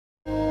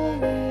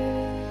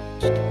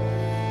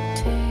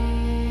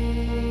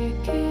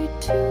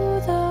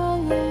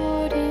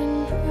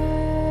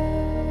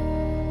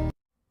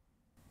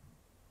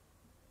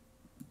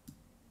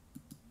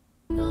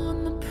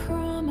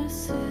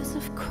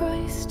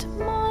Christ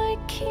my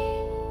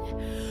King.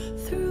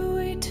 Through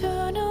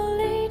eternal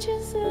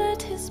ages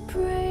let his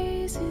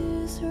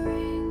praises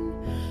ring.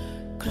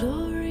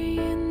 Glory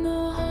in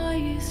the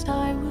highest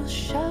I will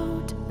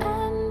shout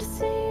and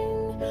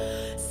sing,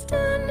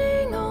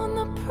 standing on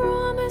the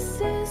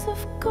promises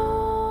of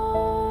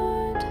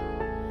God.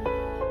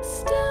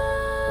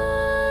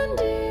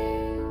 Standing,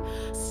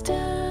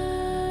 standing,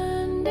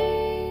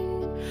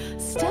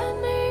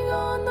 standing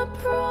on the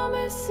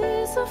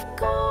promises of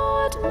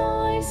God,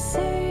 my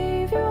Savior.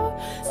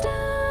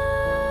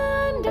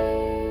 Standing,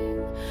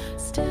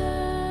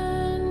 standing,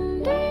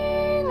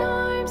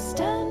 I'm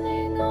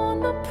standing on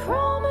the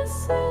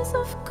promises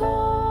of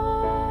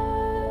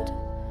God.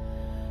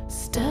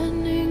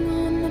 Standing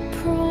on the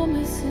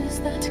promises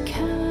that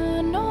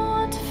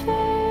cannot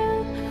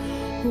fail.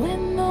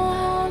 When the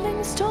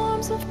howling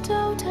storms of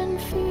doubt and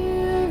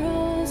fear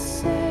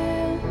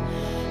assail,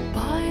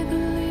 by the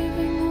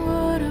living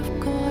word of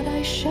God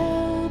I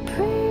shall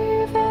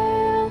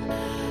prevail.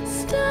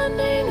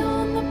 Standing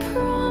on the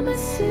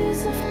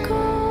promises of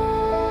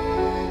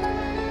God.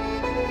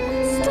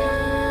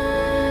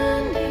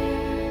 Standing,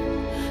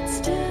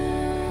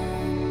 standing,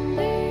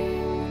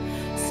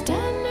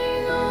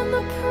 standing on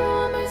the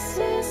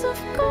promises of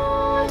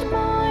God,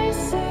 my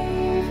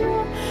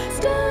Savior.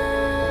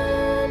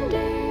 Standing,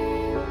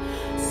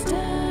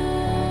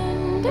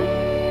 standing,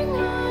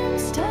 I'm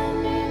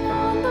standing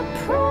on the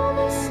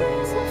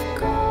promises of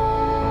God.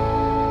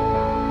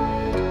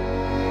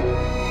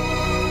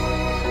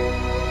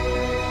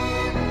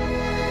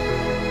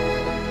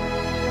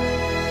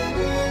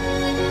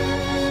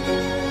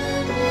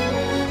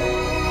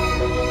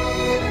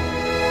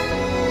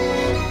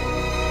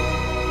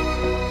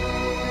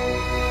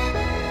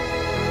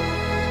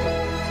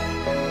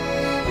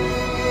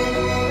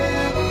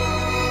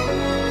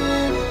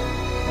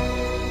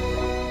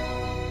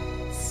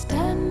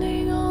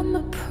 Standing on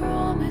the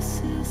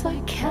promises I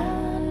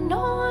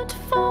cannot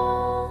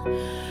fall,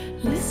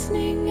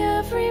 listening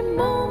every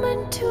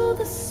moment to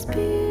the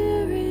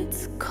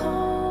Spirit's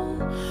call,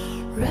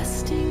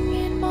 resting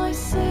in my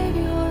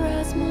Savior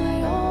as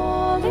my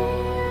all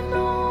in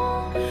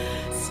all.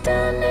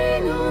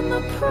 Standing on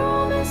the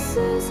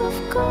promises of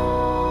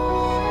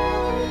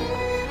God.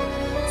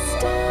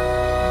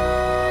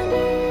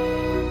 Standing,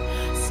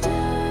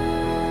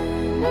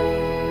 standing,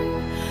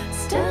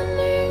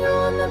 standing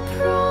on the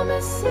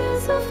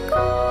promises of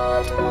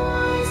God,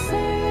 my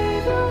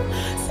Savior.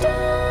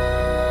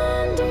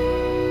 Standing,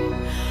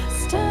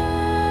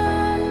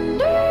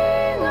 standing,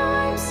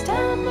 I'm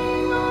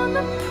standing on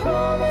the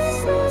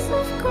promises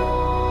of God.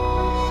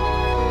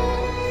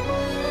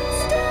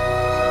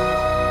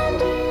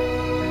 Standing,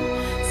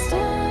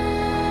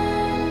 standing,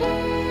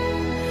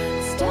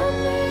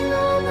 standing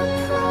on the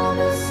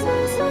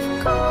promises of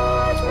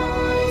God,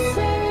 my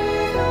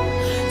Savior.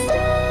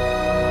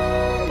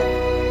 Standing,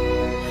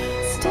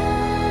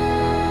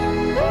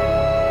 standing,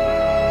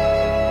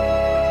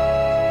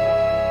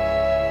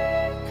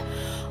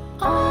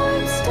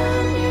 I'm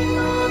standing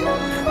on the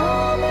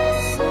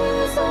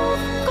promises of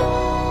God.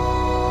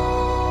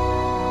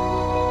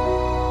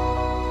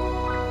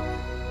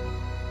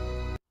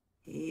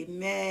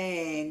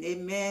 Amen.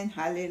 Amen.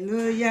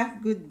 Hallelujah.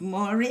 Good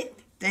morning.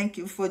 Thank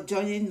you for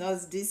joining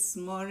us this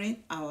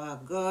morning. Our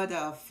God,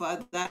 our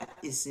Father,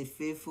 is a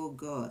faithful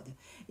God.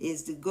 He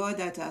is the God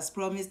that has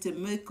promised to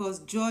make us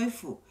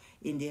joyful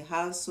in the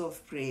house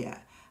of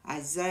prayer.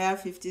 Isaiah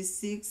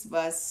 56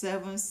 verse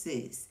 7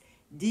 says,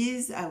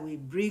 "These I will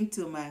bring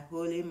to my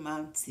holy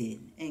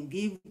mountain and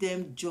give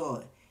them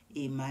joy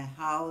in my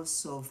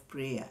house of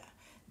prayer.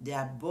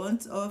 Their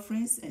burnt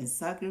offerings and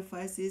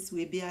sacrifices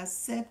will be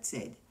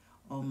accepted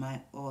on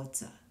my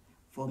altar.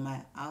 For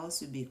my house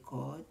will be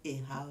called a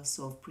house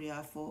of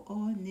prayer for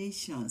all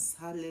nations."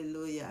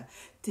 Hallelujah.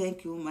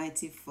 Thank you,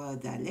 mighty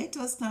Father. Let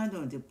us stand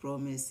on the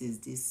promises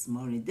this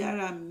morning.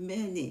 There are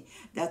many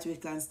that we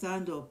can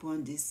stand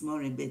upon this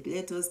morning, but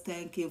let us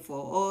thank Him for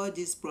all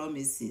these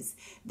promises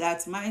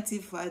that mighty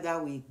Father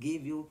will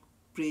give you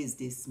praise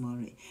this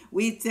morning.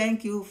 We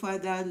thank you,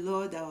 Father,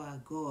 Lord, our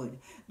God.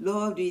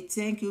 Lord, we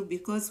thank you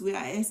because we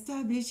are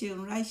established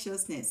in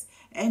righteousness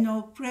and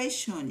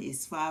oppression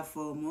is far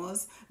from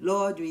us.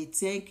 Lord, we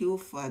thank you,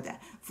 Father,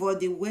 for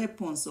the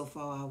weapons of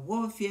our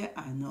warfare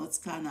are not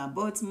carnal,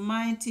 but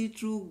mighty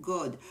through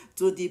God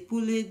to the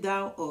pulling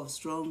down of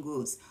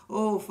strongholds.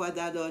 Oh,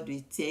 Father, Lord,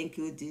 we thank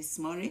you this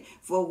morning,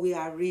 for we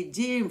are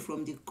redeemed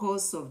from the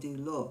curse of the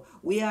law.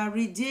 We are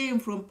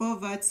redeemed from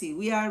poverty.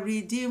 We are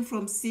redeemed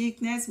from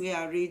sickness. We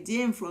are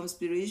redeemed from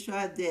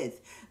spiritual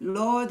death.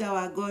 Lord,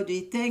 our God,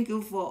 we thank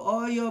you for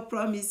all your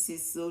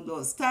promises, so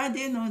Lord,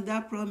 standing on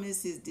that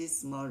promises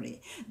this morning,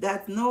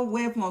 that no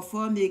weapon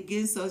formed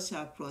against us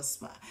shall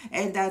prosper,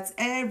 and that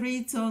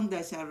every tongue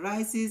that shall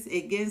rise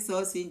against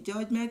us in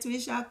judgment we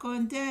shall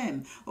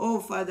condemn.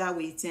 Oh, Father,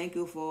 we thank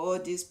you for all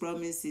these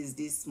promises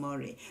this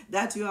morning,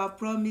 that you have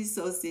promised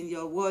us in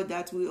your word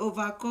that we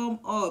overcome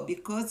all,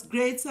 because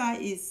greater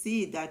is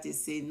he that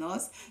is in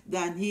us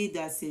than he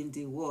that's in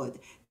the world.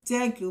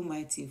 Thank you,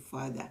 mighty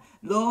Father.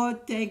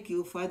 Lord, thank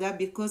you, Father,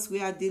 because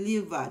we are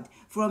delivered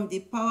from the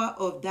power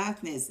of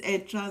darkness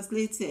and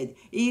translated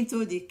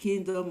into the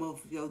kingdom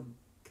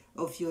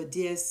of your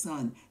dear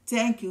Son.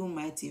 Thank you,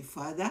 mighty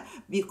Father,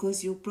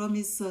 because you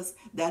promised us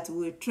that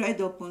we will tread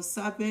upon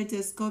serpents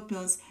and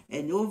scorpions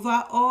and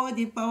over all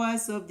the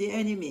powers of the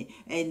enemy,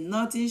 and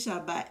nothing shall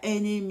by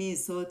any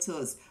means hurt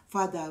us.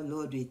 Father,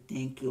 Lord, we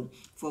thank you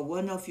for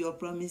one of your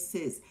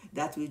promises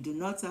that we do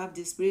not have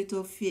the spirit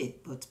of fear,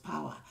 but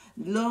power,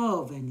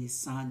 love, and a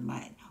sound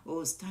mind.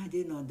 Oh,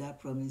 standing on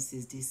that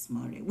promises this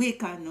morning, we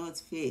cannot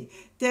fail.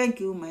 Thank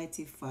you,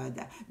 mighty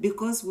Father,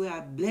 because we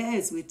are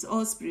blessed with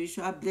all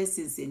spiritual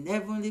blessings in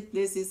heavenly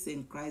places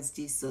in Christ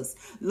Jesus.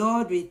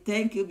 Lord, we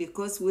thank you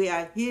because we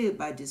are healed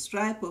by the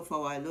stripe of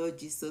our Lord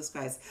Jesus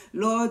Christ.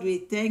 Lord, we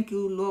thank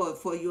you, Lord,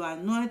 for you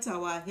anoint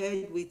our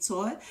head with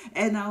oil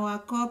and our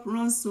cup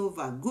runs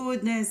over.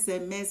 Goodness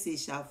and mercy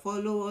shall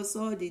follow us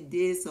all the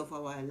days of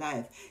our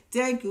life.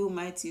 Thank you,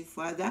 mighty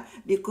Father,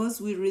 because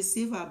we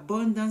receive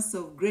abundance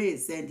of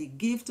grace and the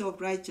gift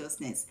of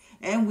righteousness,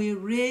 and we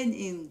reign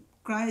in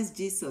Christ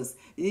Jesus.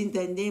 In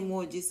the name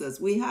of Jesus,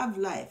 we have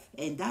life,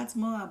 and that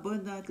more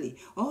abundantly.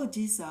 All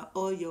these are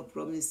all your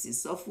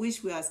promises, of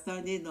which we are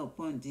standing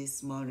upon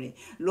this morning.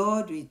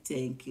 Lord, we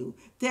thank you.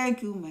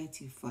 Thank you,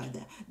 mighty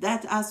Father,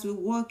 that as we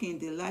walk in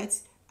the light,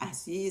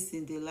 as he is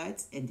in the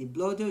light, and the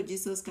blood of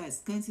Jesus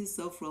Christ cleanses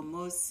us from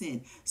all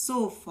sin.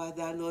 So,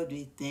 Father, Lord,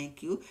 we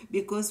thank you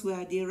because we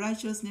are the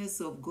righteousness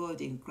of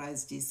God in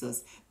Christ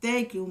Jesus.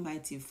 Thank you,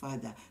 mighty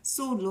Father.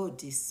 So, Lord,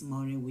 this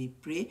morning we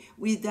pray,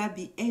 will there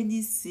be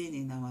any sin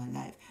in our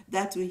life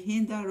that will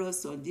hinder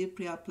us on the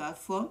prayer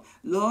platform?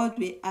 Lord,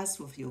 we ask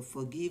for your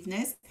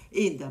forgiveness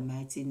in the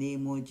mighty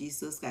name of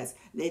Jesus Christ.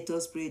 Let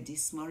us pray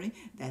this morning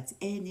that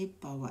any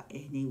power,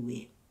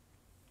 anywhere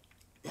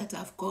that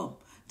have come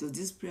to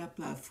this prayer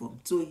platform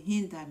to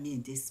hinder me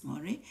this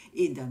morning,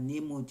 in the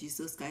name of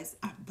Jesus Christ,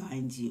 I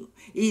bind you.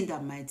 In the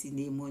mighty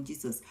name of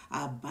Jesus,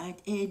 I bind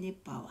any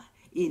power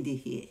in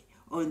the air,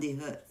 on the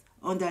earth,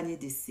 underneath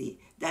the sea,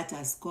 that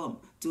has come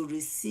to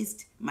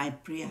resist my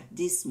prayer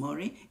this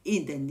morning.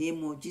 In the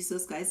name of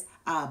Jesus Christ,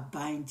 I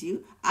bind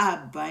you. I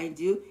bind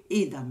you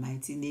in the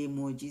mighty name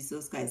of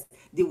Jesus Christ.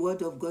 The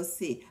word of God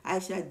says, I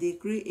shall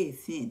decree a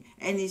thing,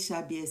 and it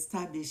shall be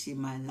established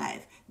in my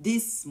life.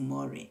 This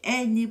morning,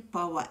 any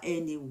power,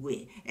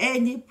 anywhere,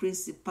 any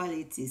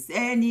principalities,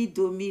 any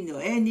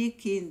dominion, any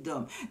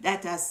kingdom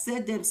that has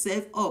set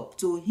themselves up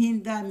to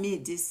hinder me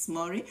this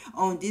morning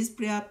on this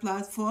prayer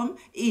platform,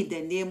 in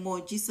the name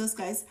of Jesus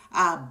Christ,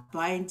 I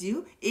bind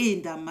you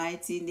in the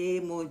mighty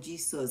name of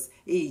Jesus.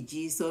 In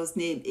Jesus'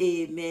 name,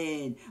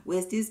 amen.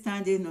 We're still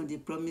standing on the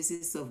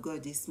promises of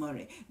God this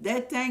morning.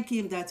 Then thank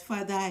him that,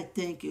 Father, I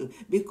thank you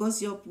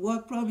because your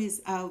word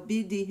promise, I'll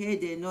be the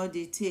head and not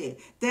the tail.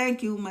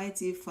 Thank you,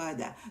 mighty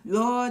Father.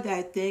 Lord,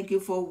 I thank you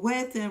for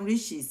wealth and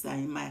riches are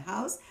in my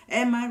house,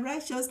 and my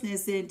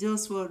righteousness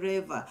endures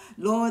forever.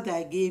 Lord,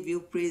 I give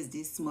you praise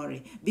this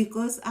morning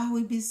because I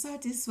will be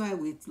satisfied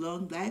with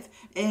long life,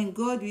 and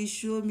God will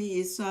show me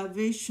his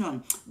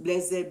salvation.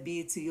 Blessed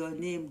be to your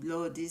name,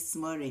 Lord, this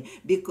morning,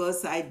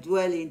 because I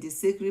dwell in the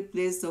secret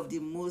place of the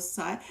Most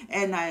High,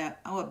 and I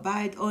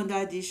abide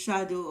under the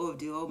shadow of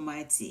the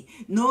Almighty.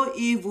 No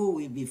evil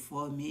will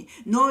befall me,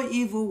 no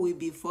evil will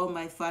befall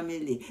my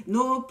family,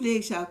 no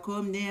plague shall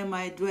come near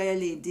my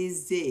dwelling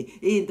this day.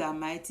 In the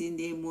mighty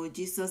name of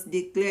Jesus,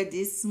 declare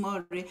this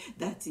morning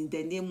that in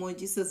the name of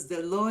Jesus,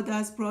 the Lord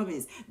has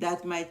promised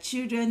that my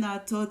children are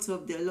taught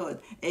of the Lord,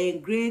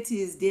 and great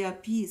is their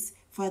peace.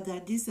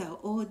 Father, these are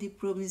all the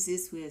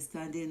promises we are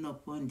standing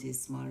upon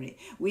this morning.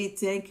 We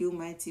thank you,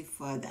 mighty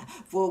Father,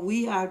 for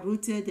we are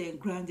rooted and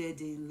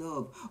grounded in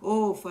love.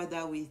 Oh,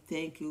 Father, we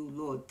thank you,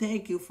 Lord.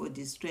 Thank you for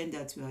the strength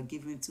that you are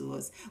giving to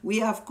us. We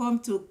have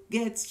come to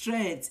get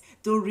strength,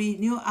 to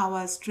renew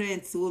our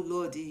strength, oh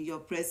Lord, in your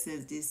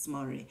presence this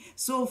morning.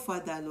 So,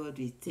 Father, Lord,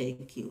 we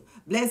thank you.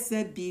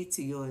 Blessed be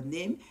to your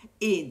name,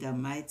 in the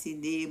mighty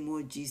name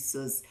of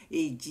Jesus.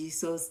 In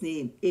Jesus'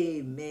 name,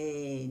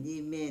 amen.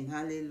 Amen.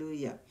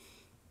 Hallelujah.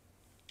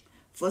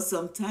 For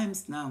some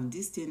times now,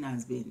 this thing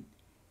has been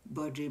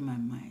bothering my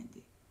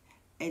mind,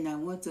 and I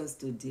want us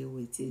to deal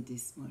with it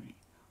this morning.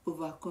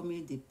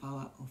 Overcoming the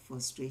power of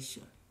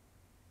frustration.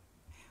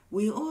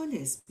 We all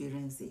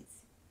experience it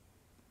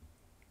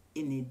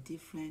in a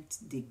different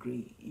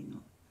degree,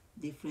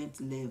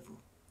 different level.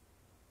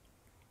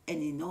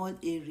 And in all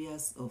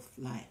areas of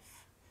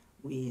life,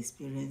 we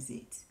experience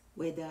it,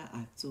 whether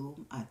at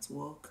home, at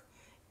work,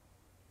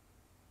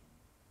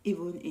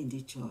 even in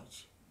the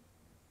church.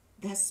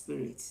 That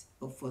spirit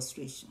of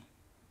frustration,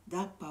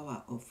 that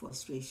power of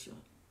frustration,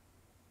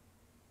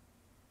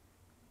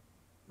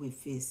 we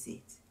face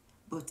it.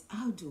 But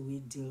how do we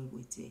deal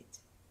with it?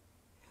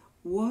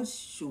 What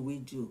should we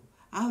do?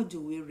 How do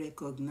we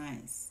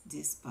recognize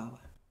this power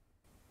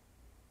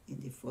in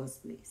the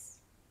first place?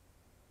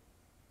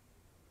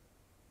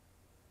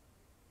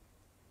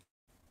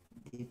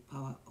 The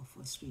power of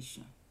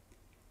frustration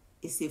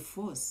is a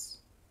force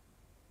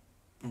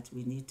that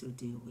we need to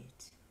deal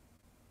with.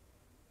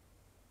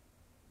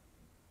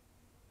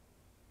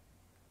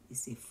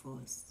 is a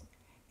force,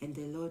 and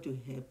the Lord will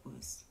help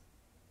us.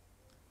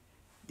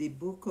 The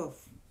book of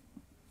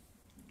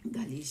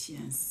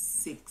Galatians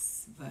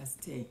 6 verse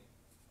 10,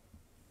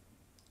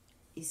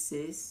 it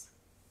says,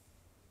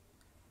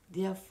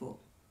 therefore,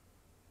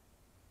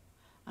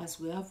 as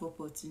we have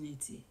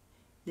opportunity,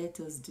 let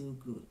us do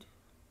good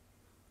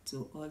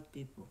to all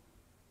people.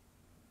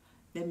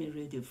 Let me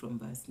read it from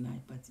verse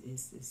 9, but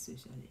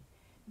especially.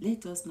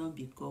 Let us not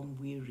become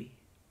weary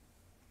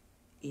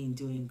in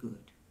doing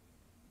good.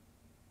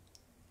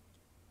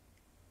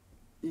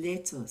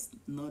 Let us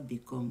not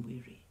become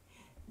weary.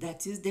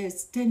 That is,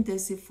 there's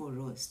tendency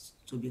for us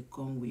to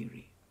become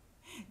weary.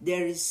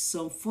 There is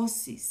some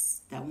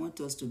forces that want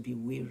us to be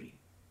weary.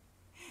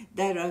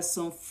 There are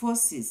some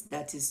forces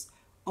that is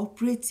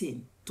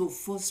operating to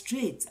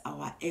frustrate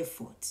our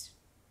effort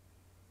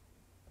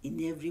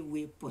in every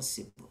way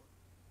possible.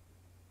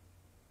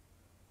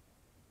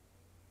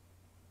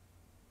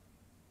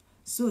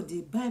 So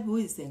the Bible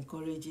is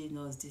encouraging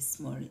us this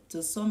morning,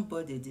 to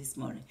somebody this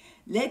morning,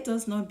 let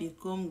us not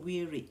become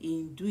weary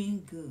in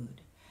doing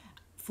good,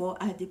 for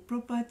at the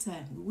proper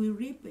time we will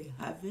reap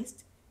a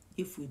harvest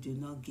if we do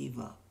not give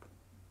up.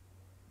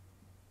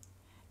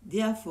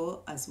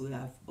 Therefore, as we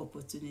have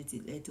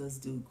opportunity, let us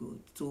do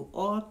good to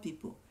all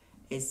people,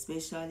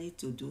 especially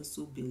to those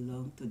who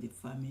belong to the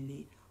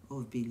family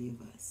of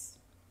believers.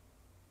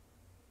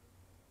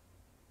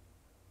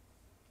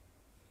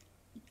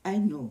 I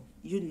know,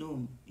 you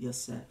know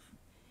yourself,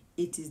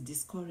 it is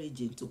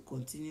discouraging to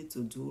continue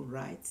to do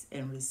right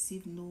and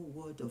receive no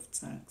word of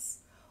thanks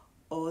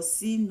or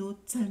see no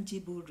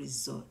tangible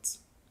results.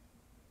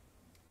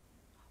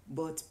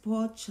 But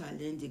Paul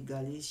challenged the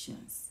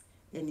Galatians,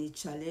 and he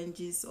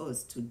challenges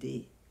us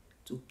today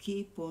to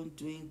keep on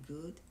doing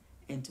good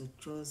and to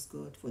trust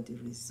God for the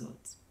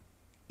results.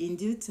 In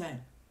due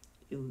time,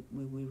 we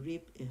will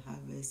reap a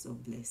harvest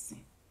of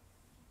blessing.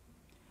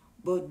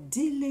 But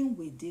dealing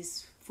with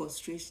these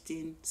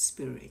frustrating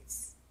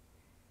spirits,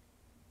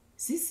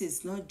 this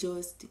is not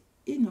just,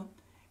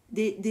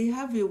 they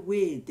have a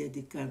way that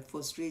they can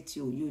frustrate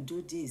you. You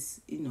do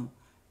this,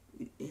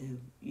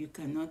 you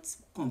cannot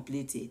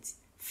complete it.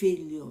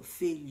 Failure,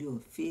 failure,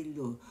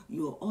 failure.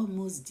 You're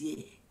almost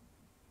there.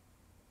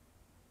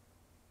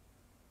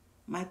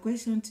 My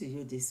question to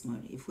you this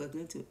morning, if we're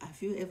going to,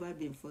 have you ever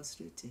been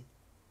frustrated?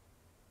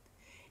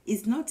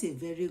 It's not a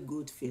very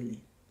good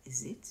feeling,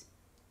 is it?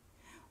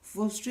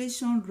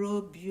 Frustration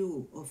robs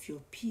you of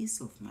your peace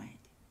of mind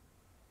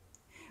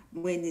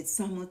when it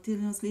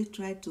simultaneously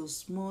tries to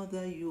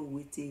smother you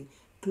with a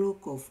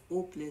cloak of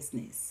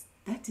hopelessness.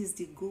 That is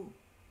the goal.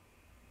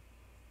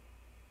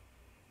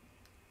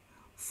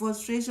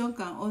 Frustration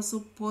can also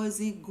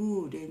poison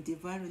good and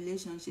divine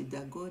relationship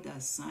that God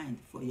has signed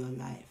for your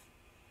life.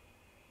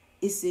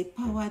 It's a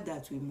power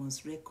that we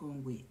must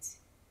reckon with.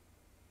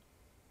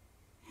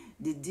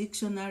 The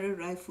dictionary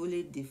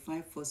rightfully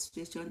defines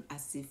frustration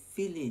as a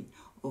feeling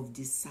of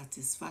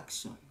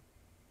dissatisfaction,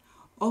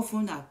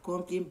 often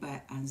accompanied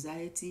by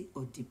anxiety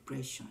or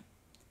depression,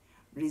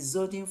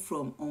 resulting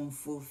from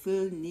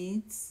unfulfilled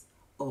needs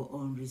or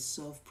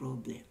unresolved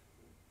problems.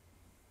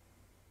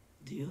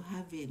 Do you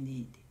have a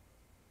need?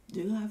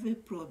 Do you have a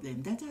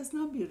problem that has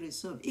not been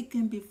resolved? It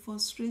can be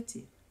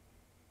frustrating.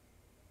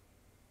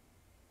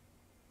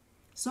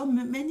 So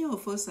many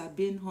of us are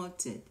being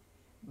haunted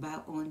by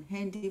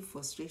unending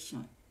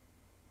frustration.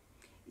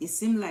 It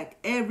seems like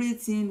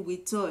everything we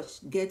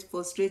touch gets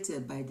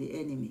frustrated by the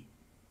enemy.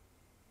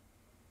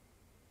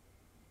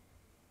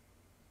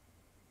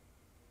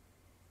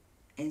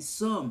 And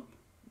some,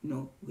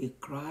 we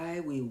cry,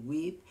 we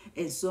weep,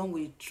 and some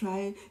will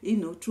try,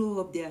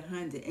 throw up their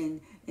hand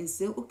and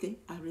say, okay,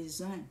 I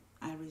resign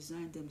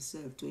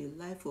themselves to a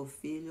life of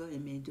failure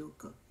and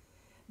mediocre.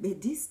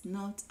 But this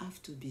not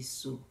have to be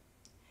so.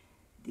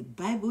 The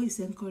Bible is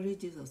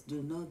encouraging us,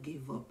 do not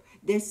give up.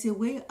 There's a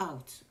way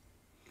out.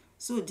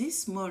 So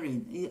this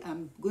morning,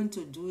 I'm going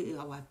to do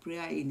our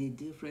prayer in a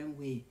different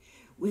way.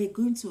 We're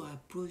going to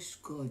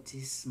approach God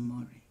this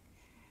morning,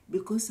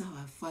 because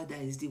our Father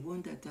is the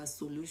one that has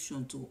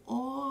solution to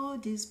all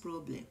these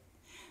problems.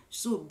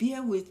 So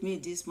bear with me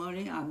this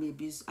morning. I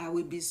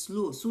will be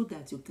slow so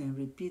that you can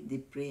repeat the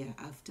prayer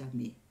after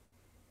me.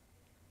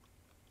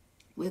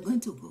 We're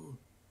going to go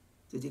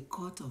to the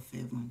court of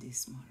heaven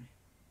this morning.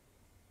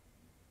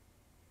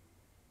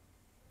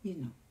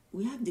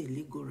 We have the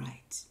legal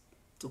right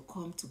to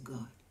come to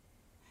God.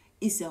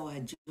 He's our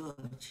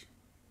judge.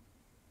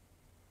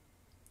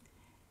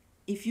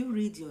 If you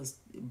read your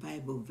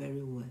Bible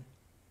very well,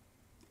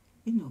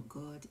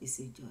 God is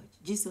a judge.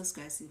 Jesus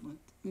Christ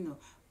even,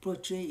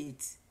 portray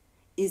it.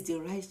 He's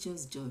the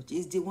righteous judge.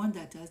 He's the one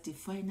that has the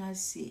final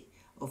say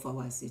of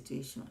our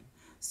situation.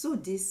 So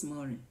this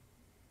morning,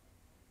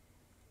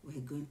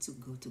 we're going to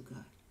go to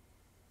God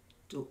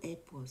to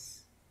help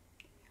us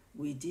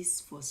with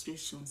this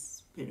frustration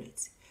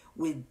spirit,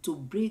 to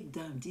break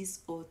down this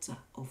altar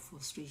of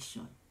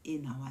frustration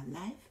in our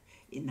life,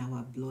 in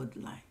our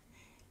bloodline.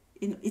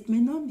 It may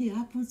not be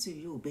happening to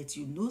you, but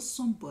you know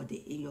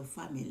somebody in your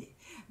family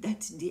that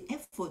the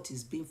effort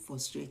is being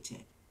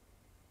frustrated.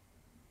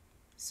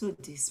 So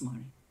this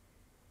morning,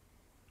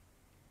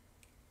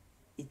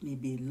 it may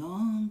be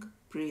long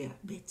prayer,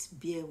 but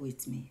bear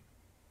with me.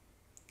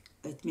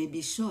 It may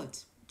be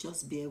short,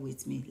 just bear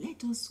with me.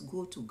 Let us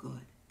go to God.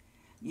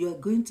 You are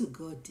going to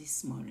God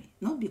this morning,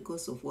 not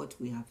because of what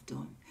we have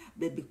done,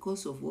 but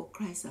because of what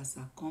Christ has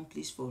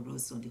accomplished for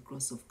us on the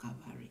cross of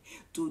Calvary,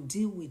 to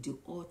deal with the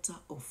altar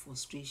of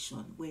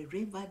frustration.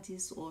 Wherever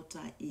this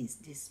altar is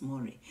this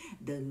morning,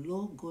 the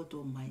Lord God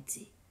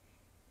Almighty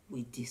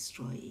will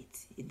destroy it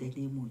in the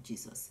name of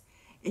Jesus.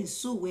 And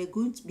so we're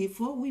going to,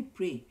 before we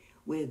pray,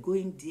 we're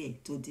going there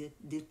to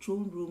the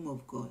throne room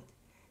of God,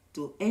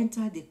 to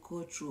enter the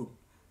courtroom,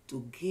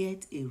 to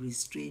get a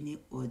restraining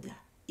order.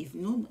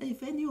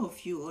 If any of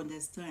you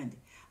understand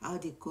how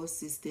the court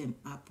system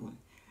happen,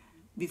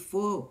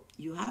 before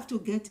you have to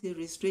get a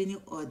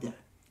restraining order,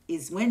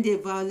 is when they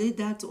violate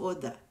that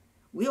order.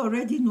 We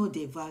already know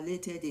they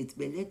violated it,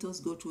 but let us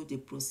go through the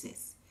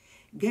process.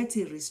 Get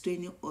a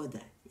restraining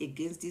order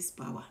against this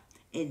power,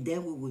 and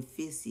then we will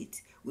face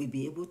it. We'll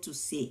be able to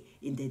say,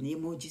 in the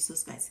name of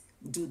Jesus Christ,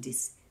 do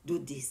this, do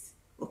this.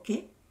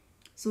 Okay?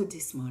 So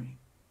this morning,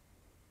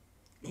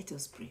 let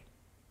us pray.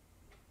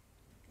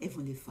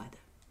 Heavenly Father,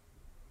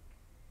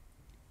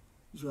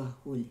 you are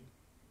holy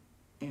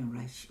and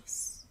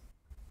righteous.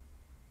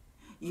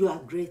 You are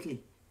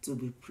greatly to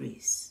be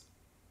praised.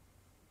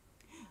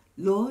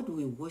 Lord,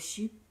 we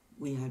worship,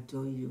 we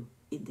adore you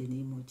in the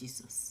name of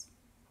Jesus.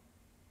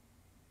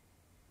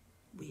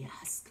 We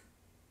ask,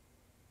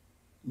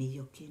 may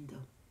your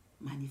kingdom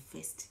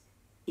manifest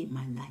in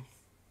my life,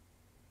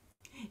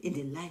 in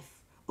the life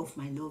of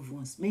my loved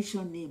ones.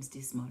 Mention names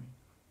this morning.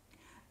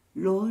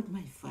 Lord,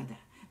 my Father,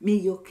 may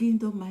your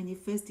kingdom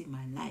manifest in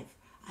my life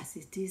as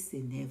it is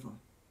in heaven.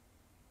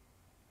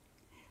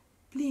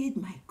 Plead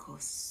my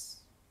cause,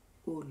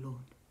 O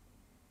Lord,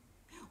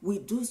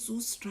 with those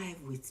who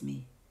strive with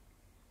me.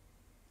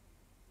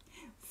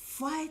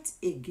 Fight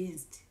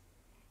against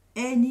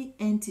any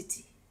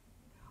entity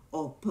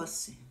or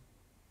person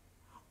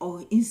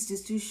or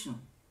institution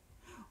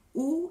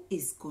who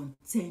is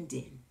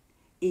contending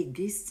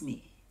against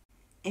me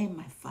and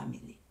my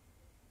family.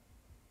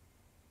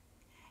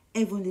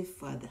 Heavenly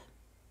Father,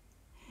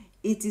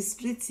 it is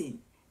written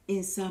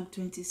in Psalm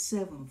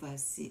 27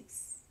 verse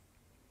 6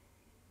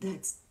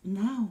 that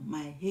now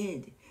my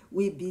head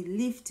will be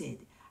lifted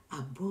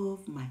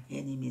above my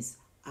enemies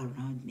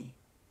around me.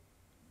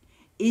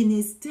 In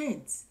his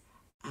tent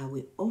I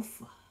will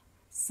offer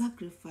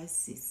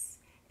sacrifices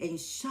and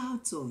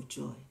shouts of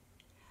joy.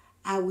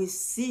 I will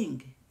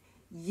sing,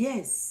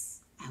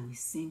 yes, I will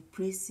sing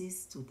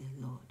praises to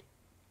the Lord.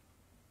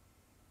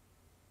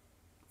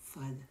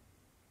 Father,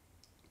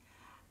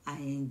 I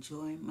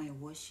enjoy my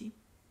worship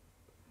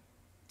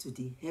to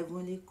the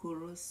heavenly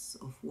chorus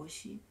of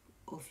worship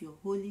of your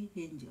holy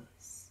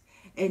angels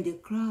and the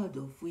crowd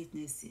of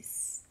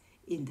witnesses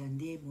in the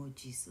name of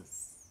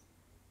Jesus.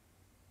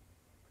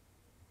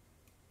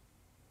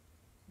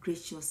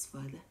 Gracious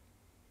Father,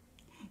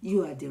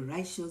 you are the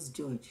righteous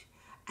judge.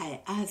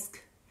 I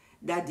ask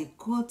that the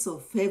courts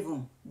of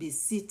heaven be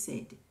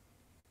seated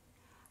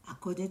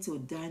according to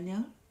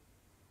Daniel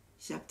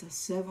chapter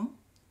 7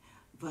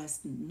 verse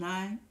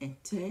 9 and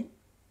 10.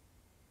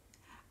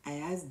 I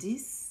ask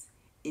this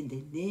in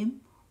the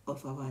name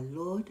of our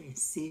Lord and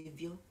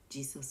Savior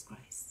Jesus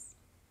Christ.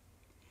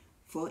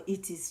 For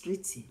it is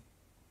written,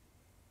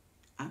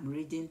 I'm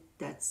reading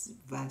that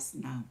verse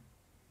now.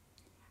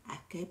 I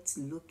kept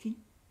looking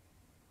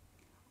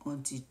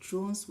until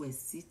thrones were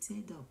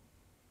seated up,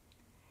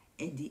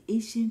 and the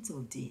Ancient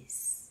of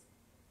Days,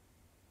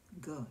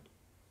 God,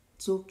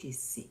 took his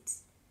seat.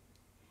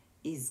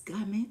 His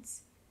garment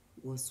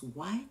was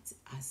white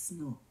as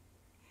snow,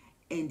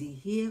 and the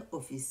hair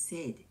of his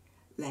head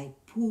like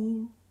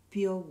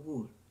pure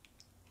wool.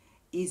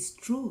 His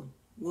throne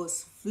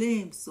was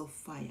flames of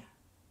fire.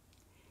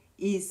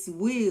 His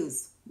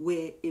wheels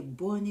were a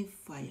burning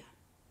fire.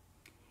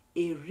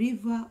 A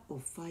river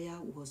of fire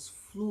was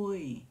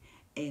flowing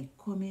and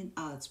coming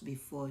out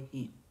before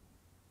him.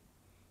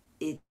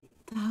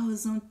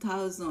 1,000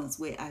 thousands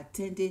were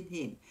attending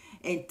him,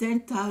 and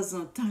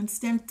 10,000 times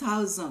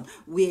 10,000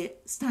 were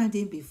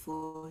standing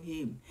before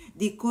him.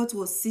 The court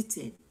was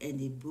seated, and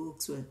the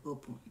books were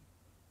open.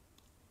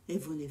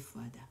 Heavenly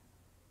Father,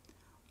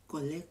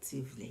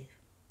 collectively,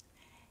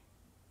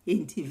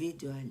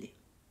 individually,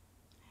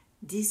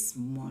 this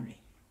morning,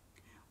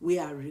 we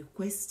are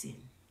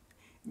requesting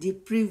the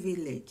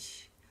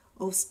privilege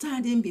of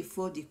standing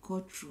before the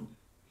courtroom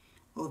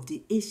of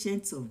the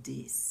Ancient of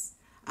Days,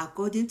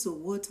 according to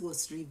what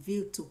was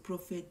revealed to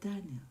Prophet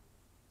Daniel.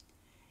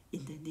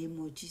 In the name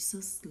of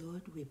Jesus,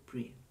 Lord, we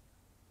pray.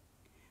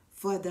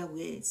 Father,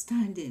 we're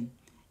standing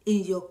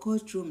in your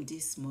courtroom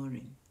this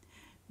morning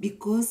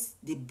because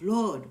the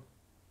blood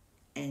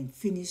and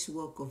finished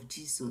work of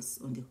Jesus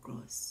on the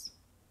cross.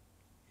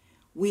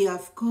 We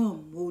have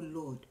come, O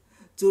Lord,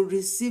 to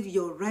receive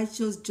your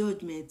righteous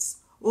judgments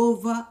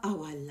over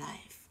our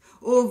life,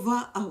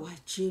 over our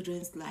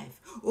children's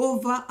life,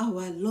 over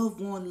our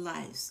loved ones'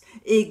 lives,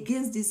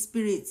 against the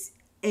spirit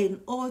and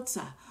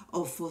altar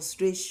of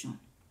frustration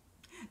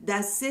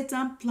that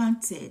Satan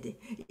planted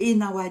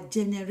in our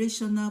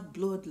generational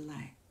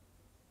bloodline.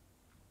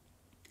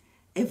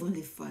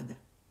 Heavenly Father,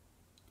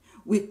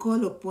 we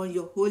call upon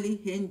your holy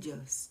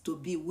angels to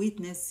be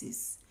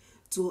witnesses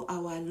to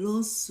our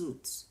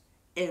lawsuits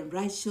and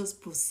righteous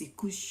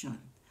prosecution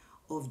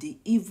of the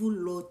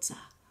evil altar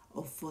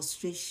of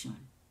frustration.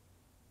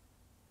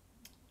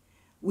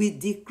 We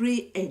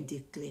decree and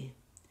declare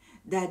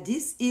that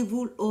this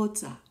evil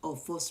altar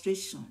of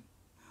frustration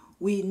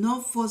will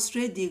not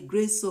frustrate the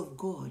grace of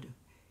God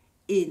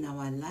in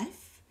our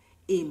life,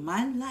 in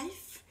my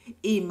life,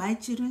 in my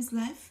children's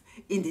life,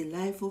 in the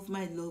life of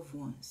my loved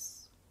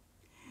ones.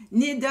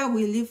 Neither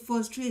will it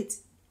frustrate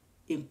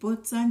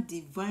important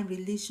divine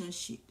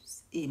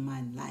relationships in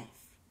my life,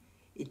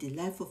 in the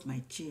life of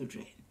my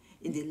children,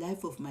 in the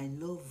life of my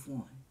loved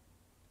one.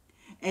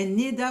 And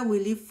neither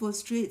will it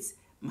frustrate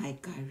my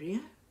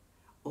career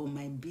or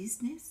my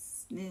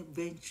business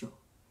venture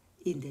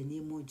in the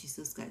name of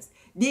Jesus Christ.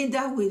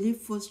 Neither will it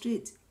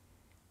frustrate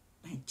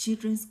my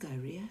children's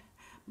career,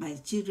 my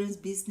children's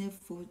business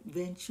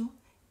venture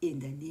in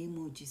the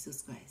name of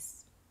Jesus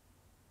Christ.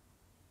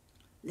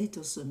 Let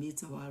us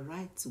submit our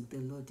right to the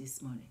Lord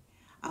this morning.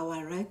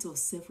 Our right of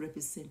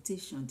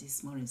self-representation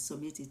this morning,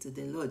 submit it to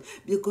the Lord,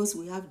 because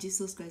we have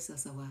Jesus Christ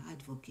as our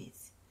advocate.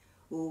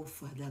 Oh,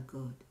 Father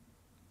God,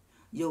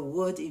 your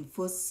word in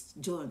 1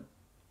 John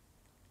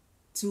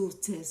 2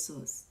 tells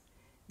us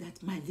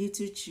that, my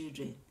little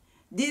children,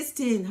 this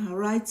thing I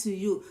write to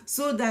you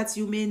so that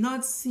you may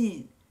not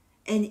sin.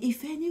 And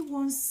if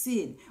anyone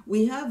sin,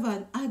 we have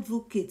an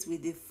advocate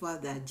with the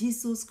Father,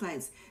 Jesus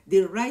Christ,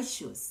 the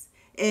righteous,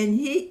 and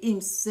he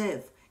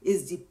himself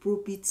is the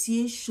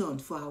propitiation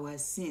for our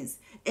sins,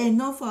 and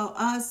not for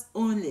us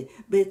only,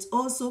 but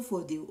also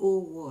for the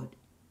whole world.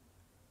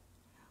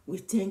 We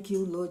thank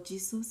you, Lord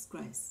Jesus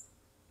Christ.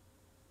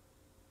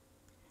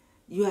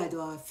 You are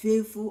our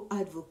faithful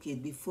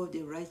advocate before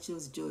the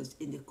righteous judge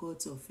in the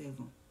court of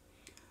heaven.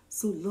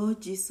 So,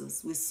 Lord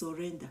Jesus, we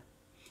surrender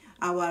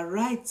our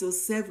right to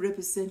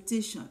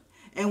self-representation,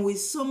 and we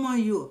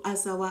summon you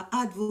as our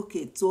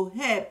advocate to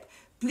help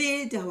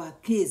plead our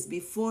case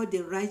before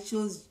the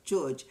righteous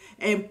judge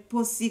and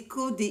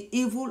prosecute the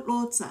evil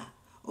altar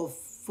of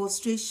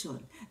frustration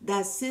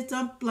that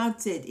Satan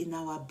planted in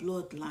our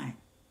bloodline.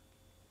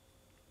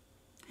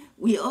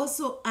 We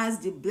also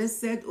ask the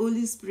blessed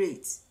Holy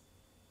Spirit,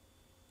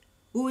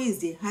 who is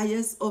the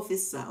highest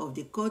officer of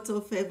the court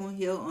of heaven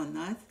here on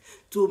earth,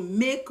 to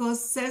make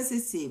us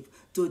sensitive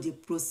to the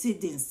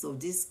proceedings of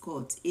this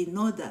court in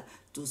order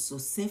to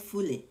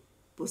successfully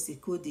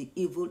prosecute the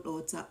evil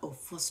altar of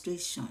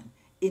frustration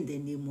in the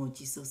name of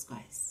Jesus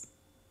Christ.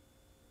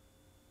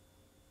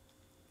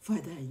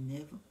 Father in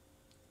heaven,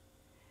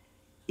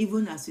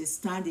 even as we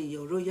stand in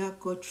your royal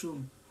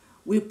courtroom,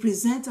 we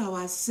present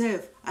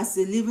ourselves as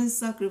a living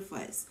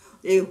sacrifice,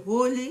 a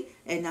holy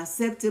and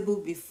acceptable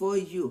before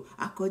you,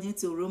 according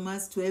to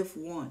Romans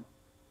 12:1.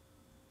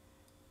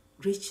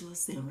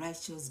 Gracious and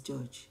righteous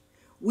judge,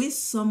 we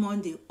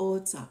summon the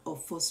altar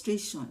of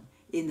frustration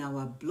in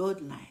our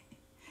bloodline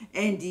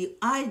and the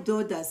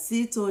idol that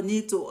sits on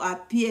it to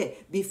appear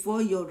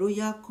before your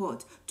royal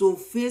court to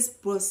face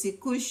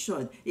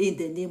prosecution in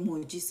the name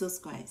of Jesus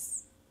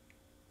Christ.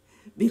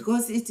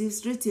 Because it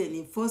is written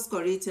in 1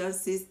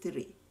 Corinthians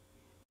 6:3,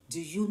 do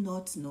you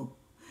not know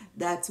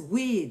that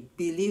we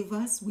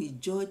believers will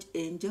judge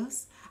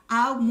angels?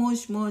 How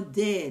much more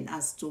then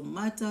as to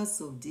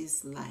matters of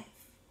this life?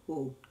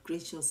 Oh,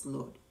 gracious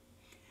Lord,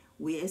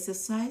 we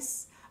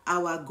exercise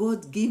our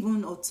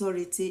God-given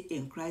authority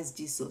in Christ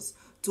Jesus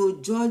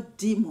to judge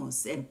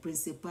demons and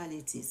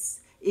principalities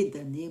in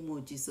the name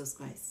of Jesus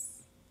Christ.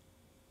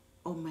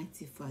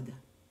 Almighty Father,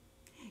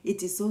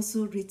 it is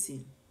also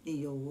written in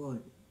your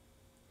word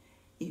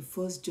in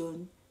 1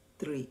 John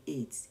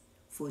 3:8,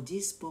 for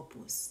this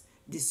purpose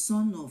the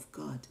Son of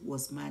God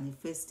was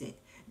manifested,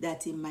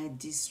 that he might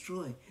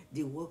destroy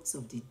the works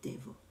of the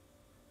devil.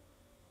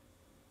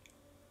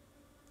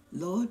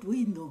 Lord,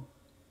 we know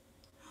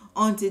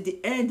until the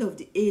end of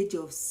the age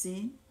of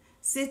sin,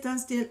 Satan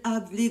still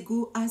have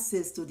legal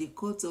access to the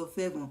court of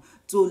heaven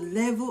to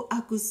level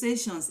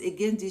accusations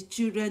against the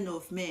children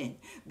of men,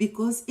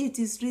 because it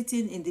is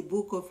written in the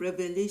book of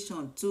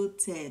Revelation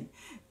 2:10,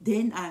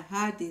 then I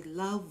heard a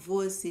loud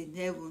voice in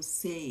heaven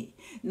saying,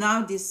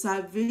 now the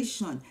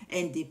salvation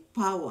and the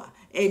power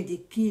and the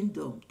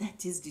kingdom,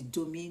 that is the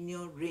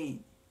dominion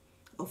reign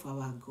of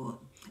our God,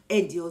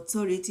 and the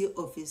authority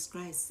of his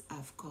Christ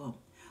have come.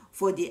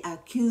 For the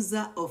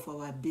accuser of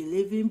our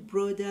believing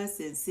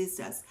brothers and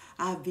sisters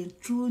have been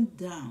thrown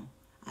down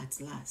at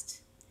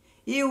last.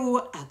 He who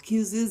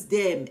accuses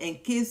them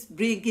and keeps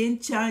bringing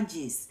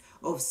charges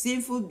of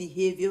sinful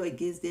behavior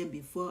against them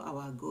before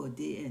our God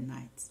day and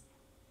night.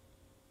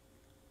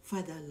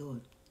 Father,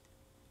 Lord,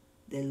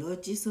 the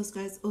Lord Jesus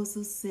Christ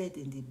also said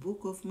in the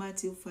book of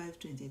Matthew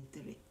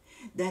 5:23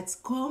 that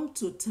come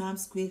to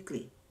terms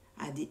quickly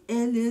at the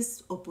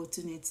earliest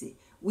opportunity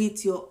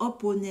with your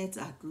opponent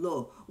at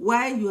law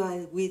while you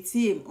are with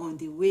him on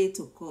the way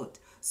to court,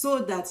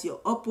 so that your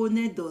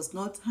opponent does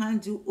not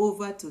hand you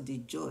over to the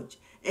judge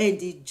and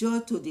the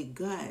judge to the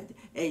guard,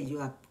 and you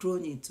are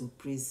thrown into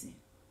prison.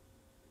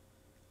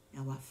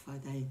 Our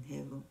Father in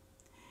heaven,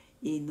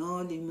 in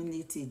all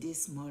humility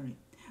this morning,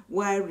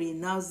 while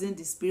renouncing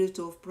the spirit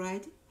of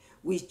pride,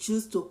 we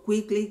choose to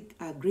quickly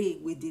agree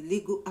with the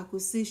legal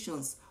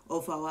accusations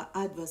of our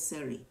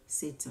adversary,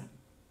 Satan.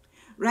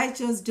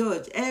 Righteous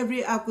judge,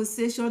 every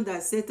accusation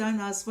that Satan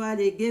has filed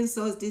against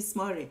us this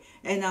morning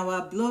and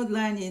our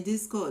bloodline in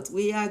this court,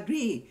 we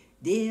agree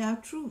they are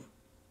true.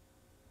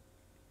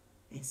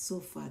 And so,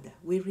 Father,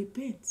 we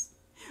repent.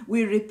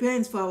 We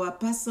repent for our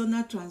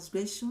personal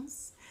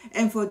transgressions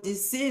and for the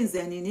sins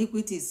and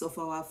iniquities of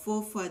our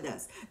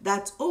forefathers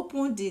that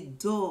opened the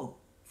door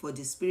for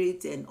the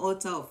spirit and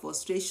altar of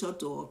frustration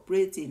to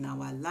operate in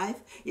our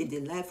life, in the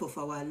life of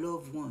our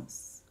loved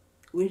ones.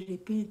 We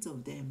repent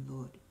of them,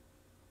 Lord.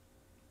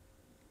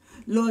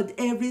 Lord,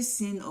 every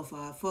sin of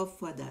our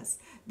forefathers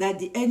that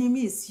the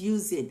enemy is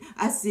using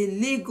as a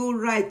legal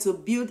right to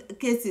build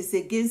cases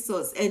against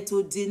us and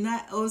to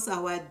deny us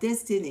our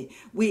destiny,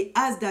 we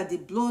ask that the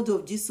blood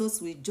of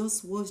Jesus will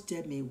just wash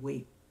them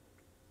away.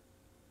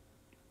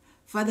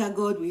 Father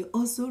God, we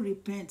also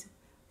repent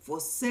for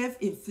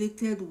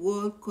self-inflicted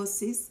world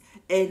curses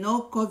and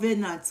all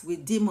covenants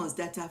with demons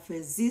that have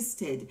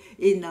existed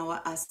in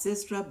our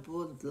ancestral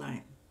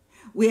bloodline.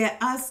 We are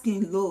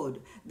asking,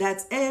 Lord,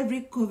 that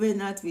every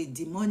covenant with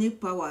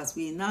demonic powers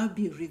will now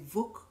be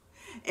revoked,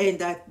 and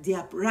that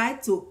their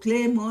right to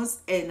claim us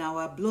and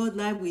our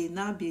bloodline will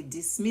now be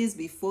dismissed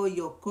before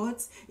your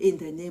courts in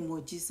the name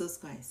of Jesus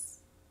Christ.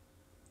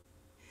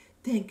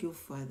 Thank you,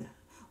 Father,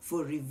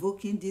 for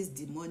revoking these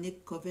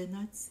demonic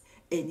covenants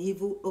and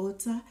evil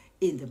altar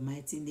in the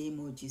mighty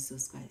name of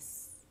Jesus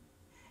Christ.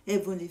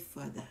 Heavenly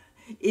Father,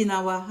 in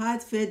our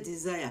heartfelt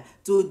desire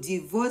to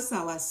divorce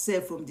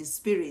ourselves from the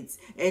spirit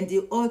and the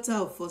altar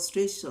of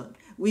frustration,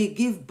 we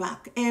give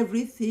back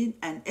everything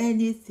and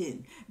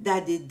anything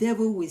that the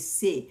devil will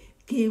say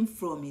came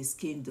from his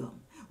kingdom.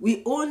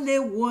 We only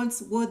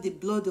want what the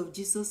blood of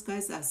Jesus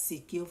Christ has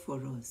secured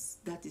for us.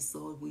 That is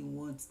all we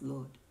want,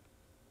 Lord.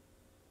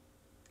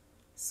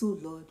 So,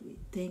 Lord, we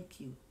thank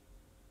you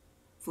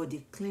for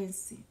the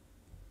cleansing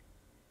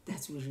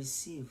that we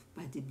receive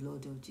by the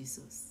blood of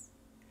Jesus.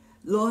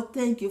 Lord,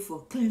 thank you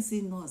for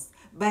cleansing us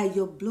by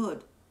your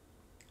blood.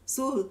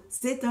 So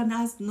Satan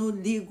has no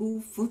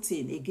legal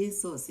footing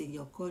against us in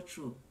your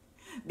courtroom.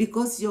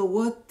 Because your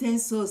word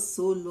tells us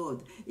so,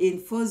 Lord, in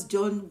 1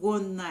 John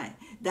 1:9,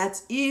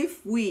 that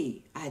if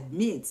we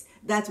admit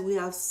that we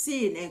have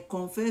sinned and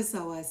confess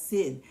our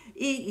sin,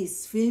 he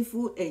is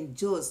faithful and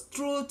just,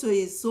 true to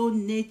his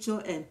own nature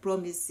and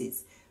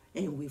promises,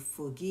 and will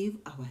forgive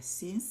our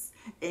sins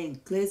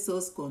and cleanse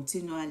us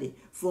continually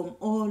from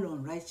all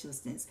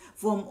unrighteousness,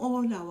 from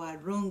all our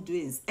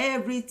wrongdoings,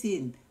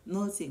 everything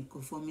not in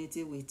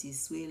conformity with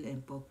his will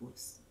and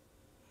purpose.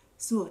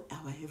 So,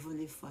 our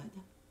Heavenly Father,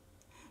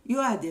 you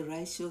are the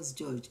righteous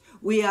judge.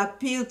 We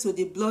appeal to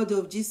the blood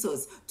of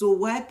Jesus to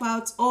wipe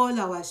out all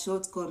our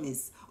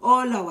shortcomings,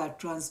 all our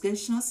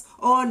transgressions,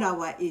 all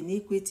our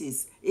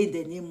iniquities in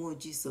the name of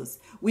Jesus.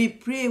 We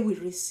pray we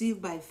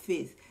receive by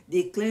faith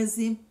the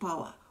cleansing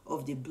power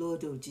of the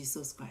blood of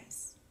Jesus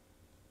Christ.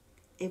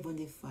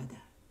 Heavenly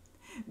Father,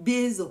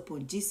 based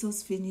upon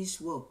Jesus' finished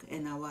work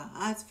and our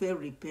heartfelt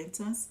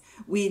repentance,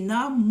 we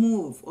now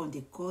move on the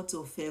court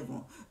of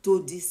heaven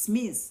to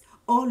dismiss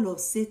all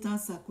of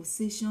Satan's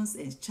accusations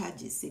and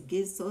charges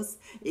against us,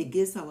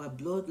 against our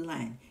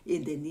bloodline,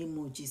 in the name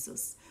of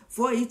Jesus.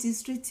 For it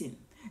is written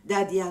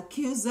that the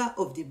accuser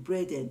of the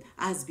brethren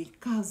has been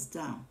cast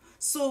down.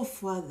 So,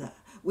 Father,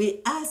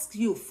 we ask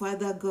you,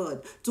 Father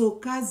God, to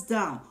cast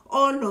down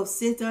all of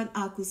Satan's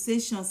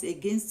accusations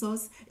against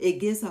us,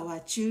 against our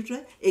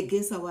children,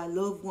 against our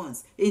loved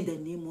ones, in the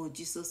name of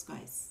Jesus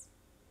Christ.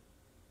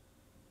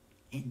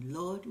 And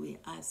Lord, we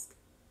ask,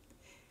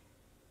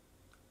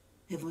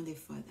 Heavenly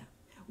Father,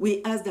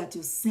 we ask that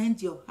you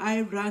send your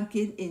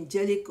high-ranking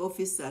angelic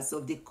officers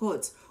of the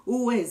court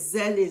who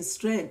excel in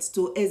strength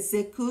to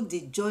execute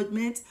the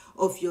judgment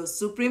of your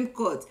Supreme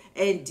Court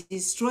and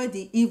destroy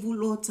the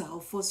evil altar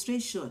of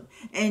frustration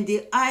and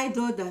the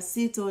idol that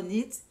sits on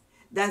it,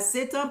 that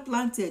Satan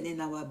planted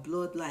in our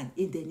bloodline,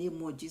 in the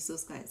name of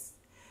Jesus Christ.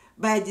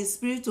 By the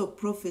spirit of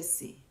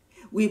prophecy,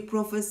 we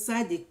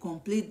prophesy the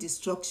complete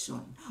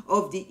destruction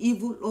of the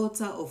evil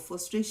altar of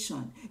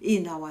frustration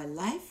in our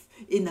life,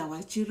 in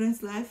our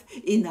children's life,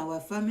 in our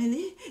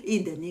family,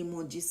 in the name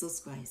of Jesus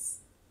Christ.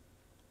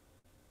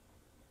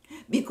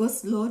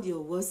 Because, Lord,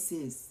 your word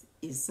says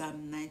in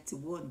Psalm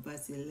 91,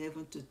 verse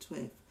 11 to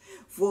 12,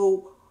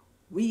 for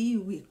he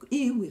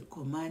will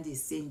command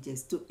his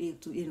angels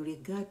in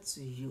regard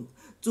to you,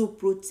 to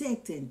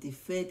protect and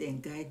defend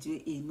and guide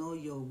you in all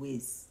your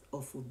ways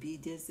of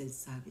obedience and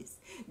service.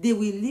 They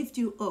will lift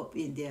you up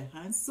in their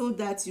hands so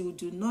that you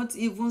do not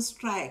even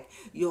strike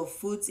your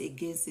foot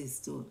against a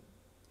stone.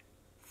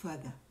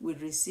 Father, we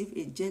receive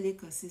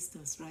angelic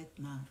assistance right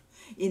now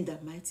in the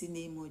mighty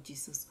name of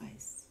Jesus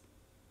Christ.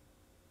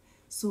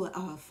 So,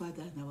 our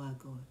Father and our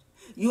God,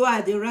 you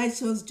are the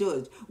righteous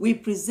judge. We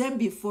present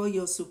before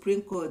your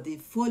Supreme Court the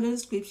following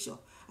scripture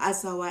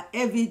as our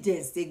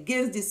evidence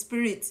against the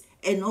spirit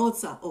and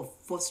altar of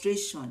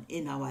frustration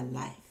in our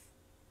life.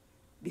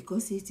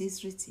 Because it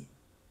is written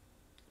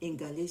in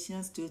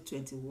Galatians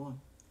 2:21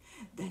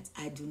 that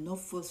I do not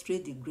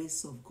frustrate the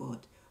grace of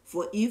God.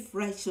 For if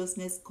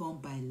righteousness come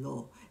by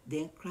law,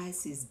 then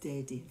Christ is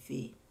dead in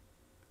vain.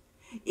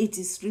 It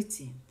is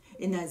written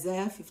in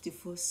Isaiah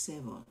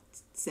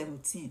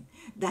 54:17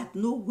 that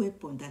no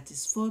weapon that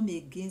is formed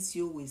against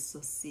you will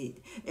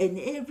succeed, and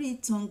every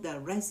tongue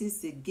that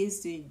rises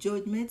against you in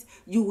judgment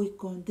you will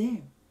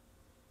condemn.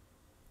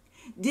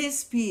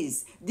 This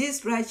peace,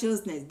 this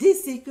righteousness,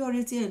 this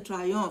security and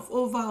triumph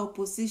over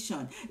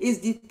opposition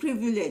is the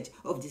privilege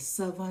of the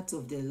servant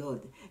of the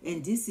Lord,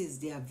 and this is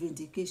their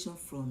vindication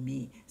from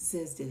me,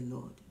 says the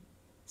Lord.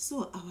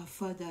 So our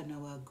Father and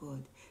our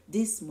God,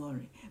 this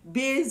morning,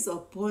 based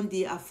upon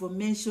the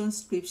aforementioned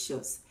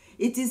scriptures,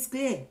 it is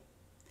clear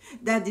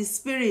that the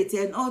spirit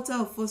and altar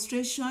of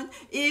frustration,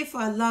 if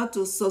allowed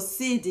to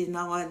succeed in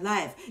our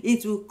life,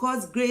 it will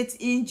cause great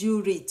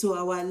injury to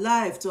our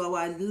life, to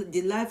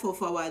the life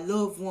of our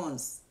loved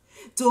ones,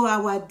 to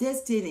our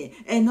destiny,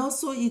 and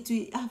also it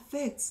will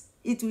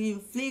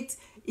inflict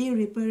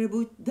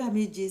irreparable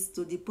damages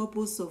to the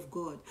purpose of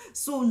God.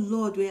 So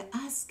Lord, we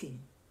ask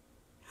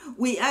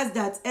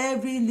that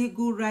every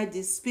legal right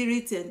the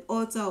spirit and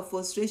altar of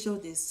frustration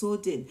is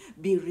holding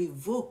be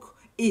revoked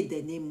in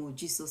the name of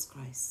Jesus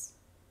Christ.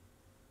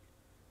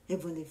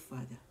 Heavenly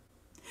Father,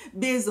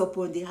 based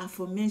upon the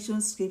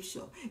aforementioned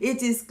scripture,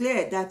 it is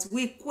clear that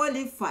we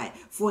qualify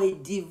for a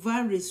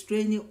divine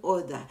restraining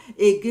order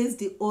against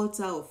the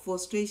altar of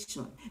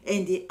frustration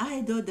and the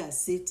idol that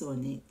sits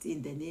on it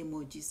in the name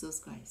of Jesus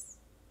Christ.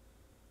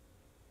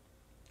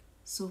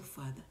 So,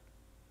 Father,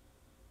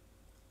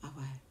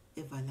 our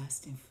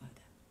everlasting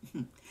Father,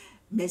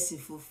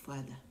 merciful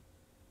Father,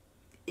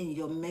 in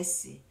your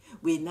mercy,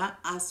 we now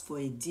ask for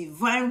a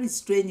divine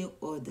restraining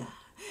order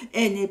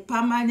and a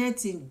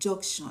permanent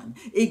injunction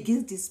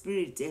against the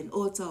spirit and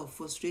altar of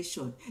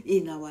frustration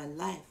in our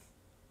life,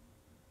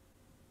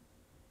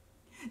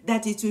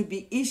 that it will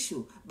be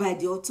issued by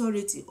the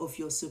authority of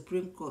your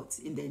Supreme Court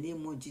in the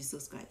name of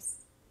Jesus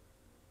Christ.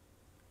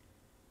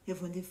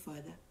 Heavenly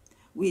Father,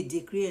 we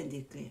decree and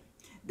declare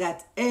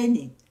that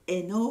any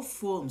and all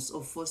forms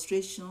of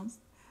frustrations,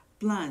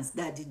 plans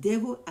that the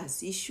devil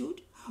has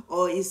issued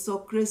or is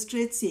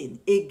orchestrating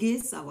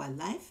against our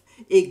life,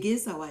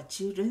 against our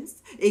children,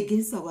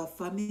 against our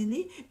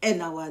family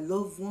and our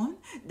loved one,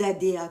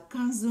 that they are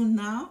cancelled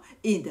now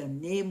in the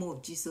name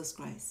of Jesus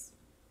Christ.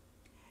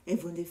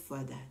 Heavenly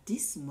Father,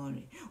 this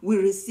morning we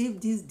receive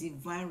this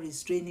divine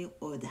restraining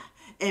order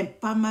and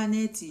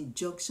permanent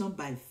injunction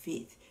by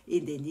faith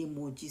in the name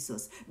of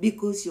Jesus,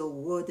 because your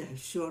word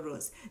assures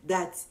us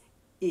that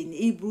in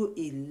Hebrews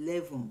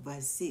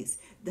 11:6,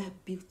 that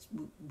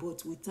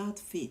but without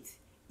faith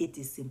it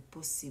is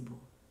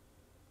impossible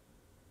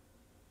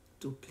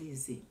to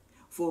please him.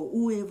 For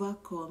whoever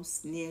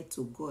comes near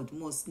to God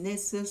must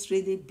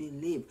necessarily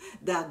believe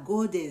that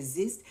God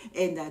exists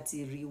and that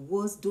he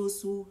rewards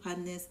those who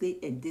earnestly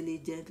and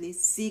diligently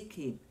seek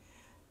him.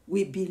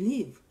 We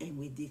believe and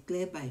we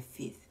declare by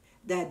faith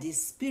that the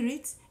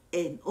spirit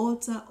and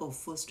altar of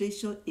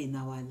frustration in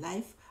our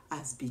life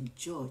has been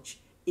judged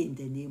in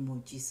the name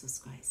of Jesus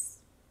Christ.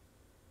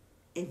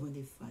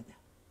 Heavenly Father,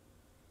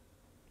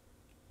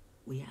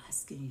 we are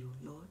asking you,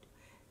 Lord,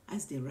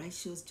 as the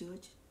righteous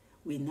judge,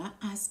 we now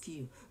ask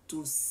you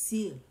to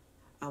seal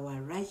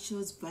our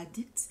righteous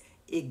verdict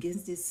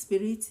against the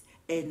spirit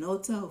and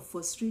altar of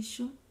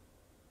frustration,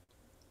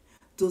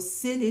 to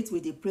seal it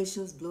with the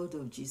precious blood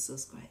of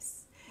Jesus Christ.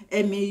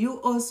 And may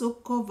you also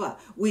cover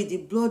with the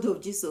blood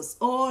of Jesus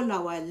all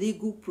our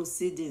legal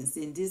proceedings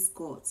in this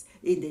court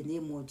in the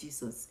name of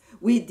Jesus.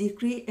 We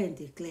decree and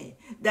declare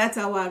that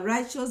our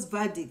righteous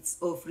verdicts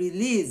of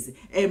release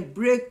and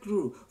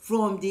breakthrough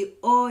from the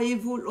all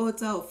evil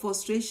altar of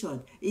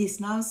frustration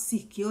is now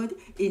secured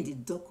in the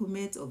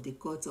document of the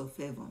court of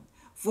heaven.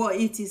 For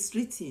it is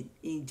written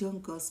in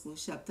John Gospel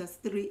chapter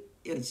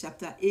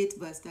 8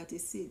 verse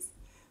 36.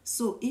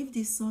 So if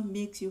the Son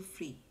makes you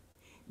free,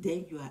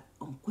 then you are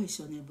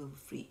unquestionably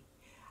free.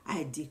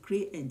 I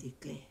decree and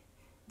declare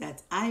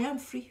that I am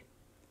free,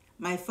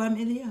 my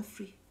family are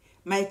free,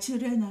 my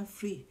children are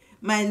free,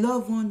 my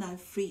loved ones are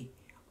free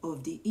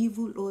of the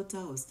evil altar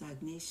of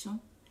stagnation,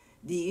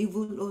 the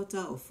evil altar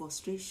of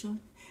frustration,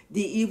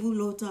 the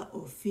evil altar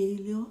of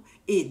failure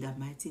in the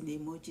mighty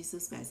name of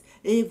Jesus Christ.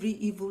 Every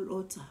evil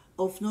altar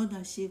of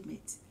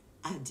non-achievement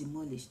are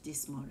demolished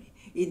this morning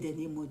in the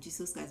name of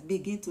Jesus Christ.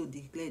 Begin to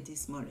declare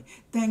this morning.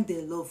 Thank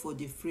the Lord for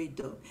the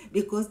freedom,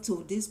 because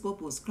to this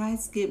purpose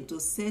Christ came to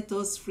set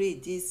us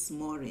free this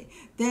morning.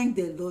 Thank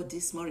the Lord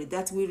this morning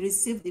that we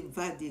receive the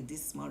verdict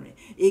this morning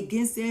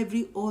against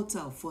every altar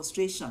of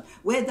frustration,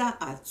 whether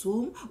at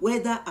home,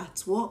 whether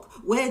at work,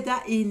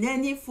 whether in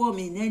any form,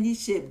 in any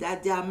shape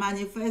that they are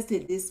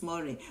manifested this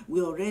morning.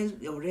 We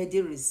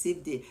already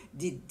received the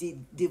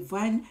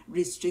divine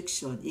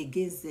restriction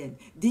against them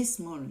this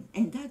morning,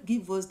 and that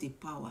gives us the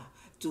power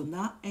to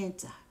now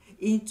enter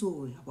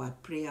into our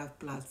prayer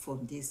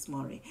platform this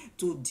morning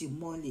to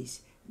demolish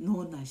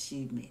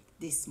non-achievement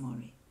this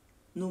morning.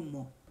 No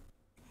more.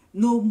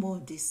 No more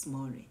this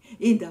morning,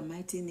 in the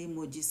mighty name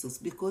of Jesus,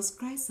 because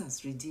Christ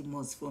has redeemed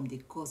us from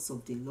the curse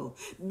of the law,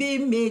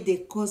 being made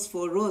a curse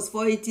for us.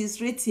 For it is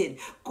written,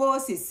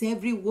 curse is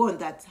everyone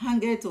that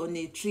hangeth on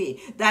a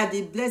tree, that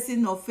the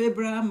blessing of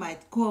Abraham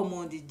might come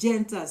on the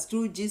Gentiles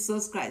through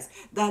Jesus Christ,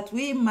 that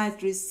we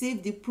might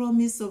receive the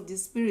promise of the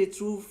Spirit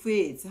through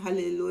faith.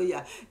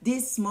 Hallelujah.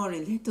 This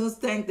morning, let us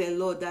thank the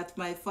Lord that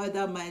my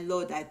Father, my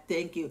Lord, I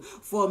thank you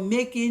for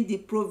making the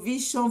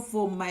provision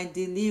for my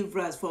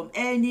deliverance from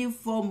any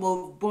form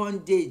of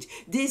bondage.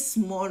 This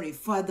morning,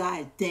 Father,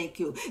 I thank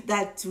you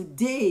that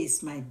today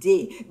is my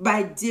day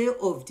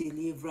of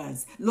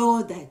deliverance.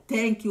 Lord, I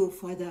thank you,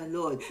 Father,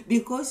 Lord,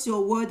 because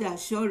your word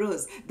assures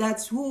us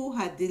that who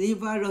had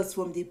delivered us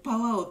from the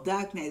power of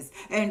darkness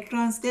and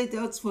translated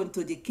us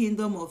into the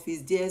kingdom of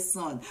his dear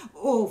Son.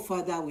 Oh,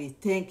 Father, we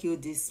thank you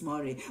this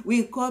morning.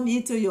 We come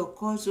into your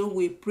courtroom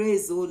with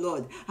praise, oh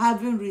Lord,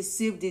 having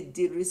received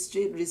the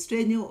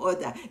restraining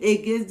order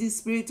against the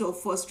spirit of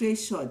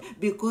frustration,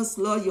 because,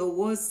 Lord, your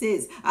word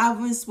says,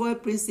 having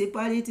spoiled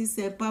principalities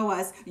and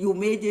powers, you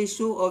made a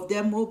show of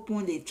them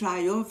openly,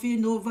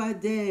 triumphing over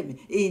them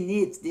in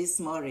it this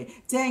morning.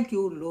 Thank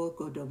you, Lord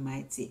God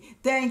Almighty.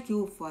 Thank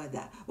you,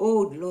 Father.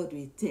 Oh, Lord,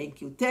 we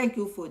thank you. Thank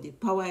you for the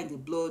power and the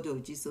blood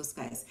of Jesus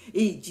Christ.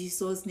 In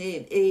Jesus'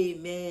 name,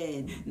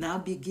 amen. Now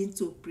begin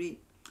to pray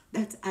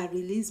that I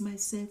release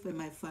myself and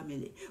my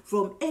family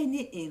from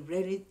any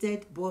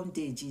inherited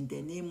bondage in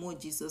the name of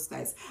Jesus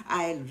Christ.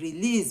 I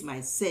release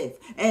myself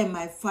and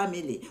my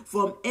family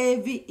from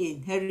every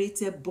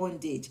inherited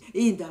bondage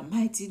in the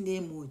mighty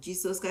name of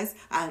Jesus Christ.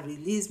 I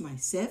release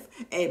myself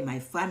and my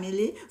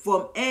family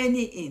from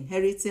any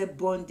inherited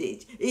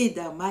bondage in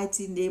the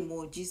mighty name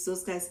of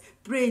Jesus Christ.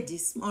 Pray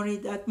this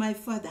morning that my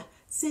Father,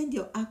 send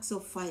your axe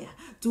of fire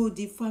to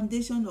the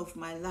foundation of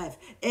my life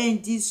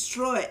and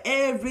destroy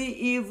every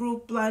evil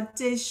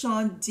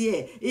plantation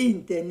there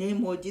in the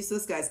name of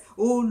Jesus Christ.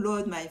 Oh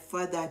Lord, my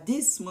Father,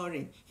 this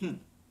morning,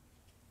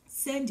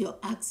 send your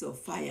axe of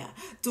fire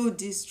to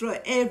destroy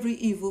every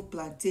evil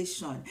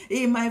plantation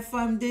in my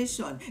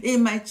foundation,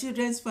 in my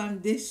children's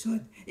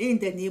foundation, in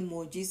the name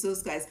of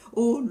Jesus Christ.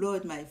 Oh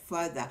Lord, my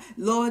Father,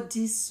 Lord,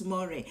 this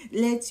morning,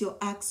 let your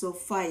axe of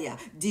fire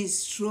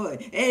destroy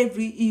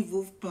every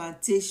evil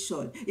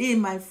plantation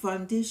in my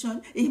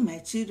foundation, in my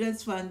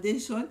children's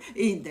foundation,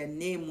 in the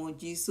name of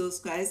Jesus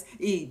Christ.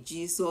 In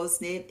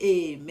Jesus' name,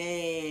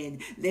 amen.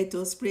 Let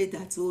us pray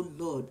that, oh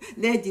Lord,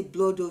 let the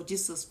blood of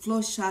Jesus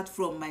flush out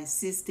from my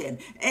system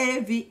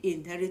every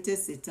inherited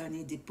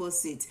satanic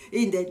deposit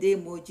in the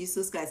name of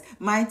Jesus Christ.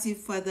 Mighty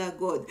Father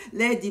God,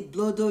 let the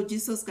blood of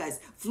Jesus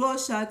Christ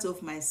flush out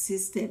of my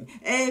system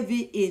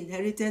every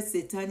inherited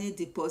satanic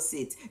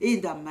deposit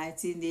in the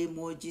mighty name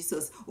of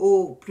Jesus.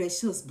 Oh,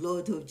 precious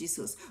blood of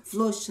Jesus,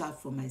 flush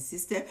out from my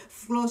system,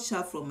 flush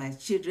out from my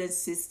children's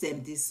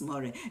system this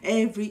morning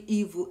every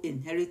evil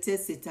inherited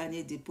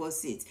satanic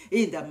deposit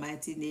in the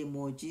mighty name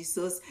of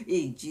Jesus.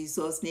 In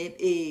Jesus' name,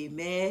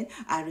 amen.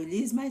 I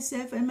release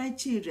myself and my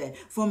children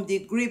from the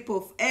grip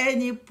of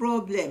any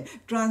problem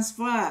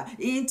transfer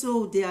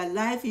into their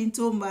life,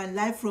 into my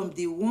life from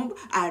the womb.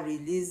 I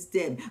release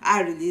them.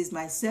 I release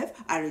myself.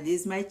 I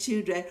release my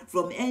children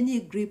from any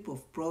grip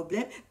of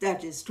problem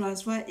that is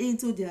transferred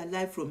into their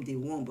life from the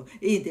womb.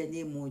 In the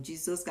name of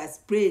Jesus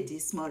Christ, pray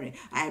this morning.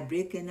 I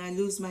break and I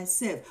lose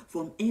myself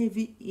from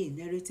every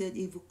inherited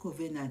evil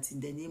covenant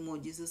in the name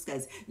of Jesus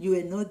Christ. You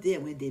were not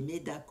there when they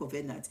made that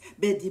covenant,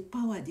 but the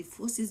power, the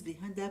forces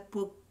behind that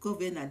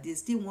covenant, they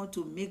still want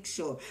to make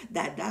sure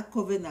that that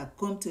covenant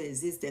come to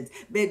existence.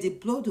 But the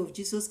blood of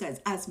Jesus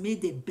Christ has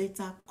made a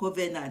better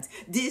covenant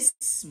this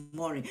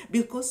morning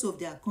because of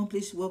the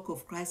accomplished work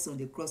of Christ on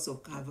the cross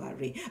of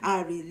Calvary.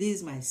 I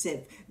release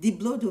myself. The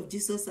blood of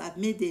Jesus has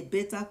made a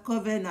better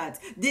covenant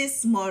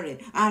this morning.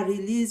 I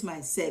release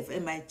myself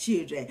and my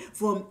children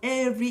from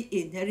every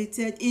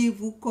inherited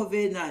evil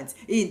covenant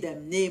in the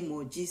name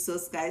of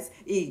Jesus Christ.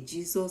 In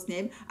Jesus'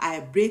 name,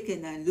 I break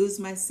and I lose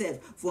myself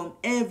from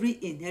every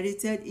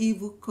inherited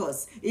evil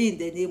curse in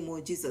the name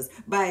of Jesus.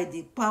 By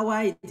the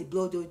power in the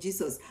blood of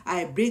Jesus,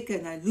 I break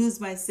and I lose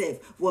myself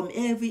from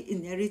every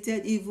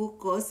inherited evil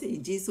curse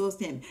in Jesus'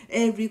 name.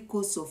 Every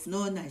curse of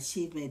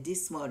non-achievement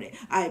this morning,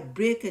 I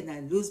break and I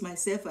lose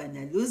myself and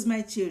I lose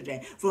my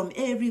children from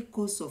every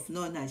curse of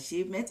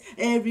non-achievement,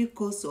 every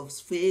curse of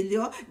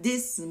failure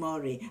this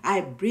morning.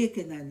 I break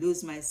and I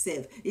lose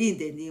myself in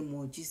the name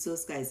of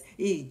Jesus Christ.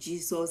 In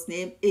Jesus'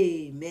 name,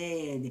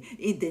 amen.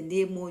 In the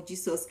name of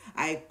Jesus,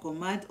 I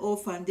command all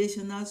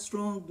foundational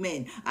strong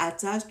men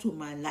attached to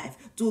my life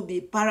to be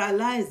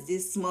paralyzed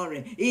this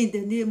morning. In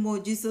the name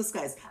of Jesus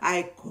Christ,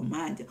 I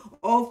command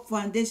all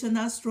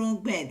foundational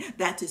strong men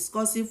that that is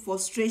causing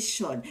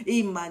frustration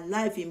in my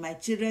life, in my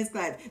children's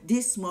life,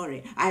 this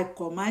morning, I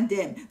command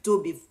them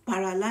to be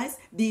paralyzed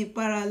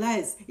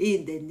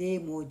in the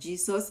name of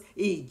Jesus,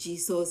 in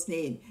Jesus'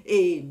 name.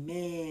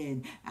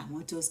 Amen. I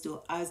want us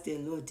to ask the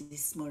Lord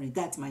this morning,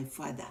 that my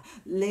Father,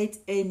 let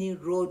any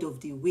rod of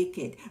the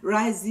wicked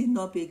rising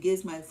up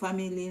against my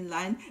family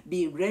line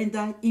be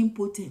rendered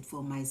impotent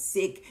for my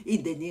sake,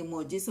 in the name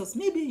of Jesus.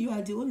 Maybe you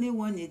are the only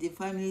one in the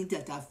family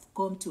that have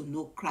come to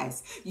know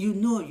Christ. You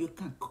know you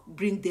can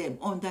bring them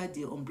under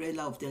the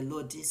umbrella of the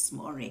Lord this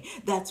morning.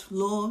 That,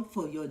 Lord,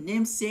 for your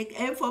name's sake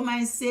and for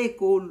my sake,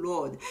 oh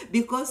Lord,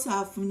 because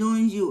I've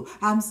known you,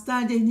 I'm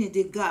standing in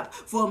the gap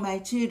for my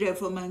children,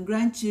 for my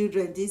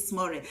grandchildren this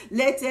morning.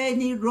 Let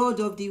any rod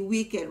of the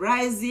wicked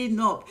rising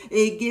up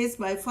against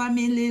my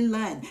family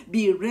line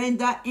be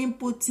rendered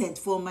impotent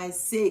for my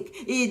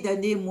sake, in the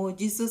name of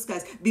Jesus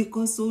Christ.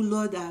 Because, oh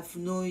Lord, I've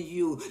known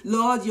you.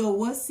 Lord, your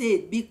word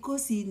said,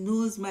 because he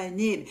knows my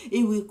name,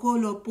 he will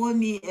call upon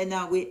me and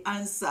I will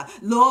answer.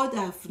 Lord,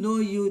 I've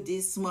known you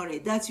this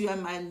morning, that you are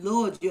my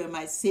Lord, you are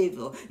my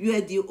Savior, you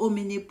are the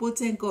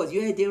omnipotent God,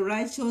 you are the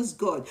righteous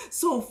God.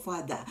 So,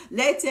 Father,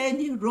 let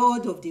any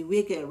rod of the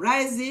wicked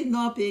rising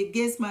up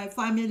against my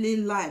family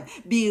line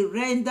be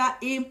rendered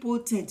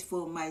impotent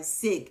for my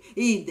sake,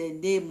 in the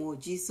name of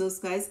Jesus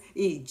Christ,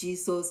 in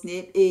Jesus'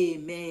 name,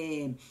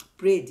 amen.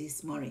 Pray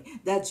this morning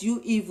that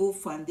you evil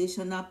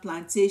foundational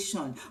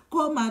plantation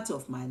come out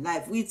of my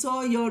life with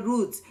all your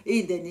roots,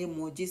 in the name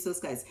of Jesus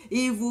Christ.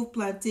 Evil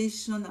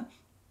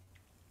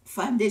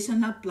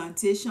foundational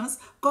plantations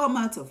come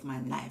out of my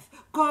life,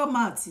 come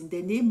out in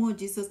the name of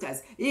Jesus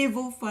Christ.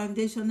 Evil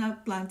foundational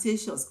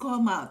plantations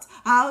come out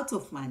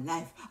of my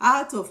life,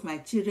 out of my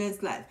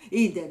children's life,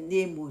 in the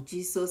name of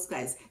Jesus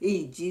Christ,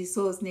 in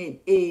Jesus' name,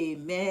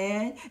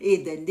 amen.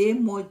 In the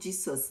name of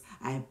Jesus,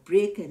 I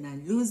break and I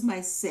lose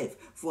myself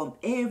from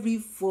every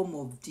form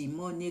of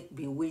demonic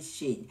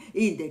bewitching,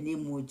 in the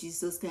name of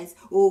Jesus Christ.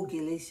 Oh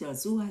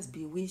Galatians, who has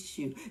bewitched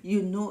you?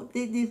 You know,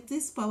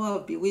 this power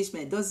of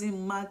bewitchment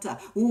doesn't matter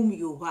whom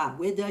you are,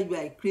 whether you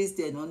are a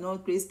Christian or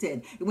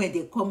non-Christian, when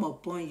they come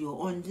upon you,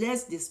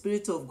 unless the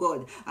Spirit of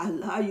God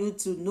allow you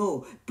to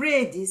know.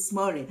 Pray this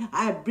morning.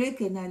 I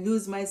break and I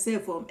lose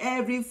myself from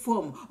every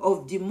form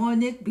of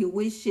demonic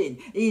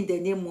bewitching, in the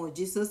name of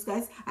Jesus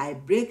Christ. I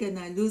break and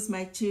I lose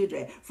my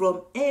children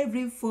from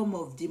every form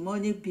of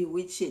demonic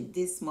bewitching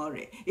this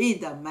morning, in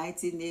the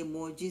mighty name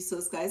of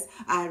Jesus Christ.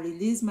 I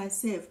release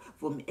myself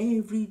from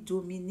every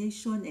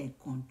domination and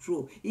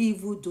control,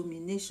 evil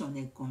domination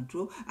and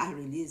control. I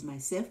release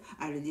myself,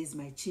 I release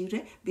my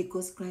children,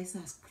 because Christ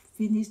has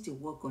finished the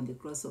work on the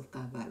cross of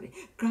Calvary.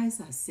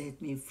 Christ has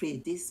set me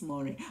free this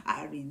morning.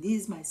 I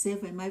release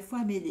myself and my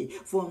family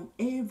from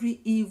every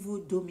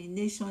evil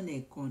domination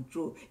and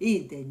control,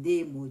 in the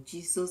name of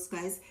Jesus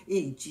Christ,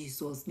 in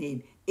Jesus'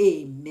 name,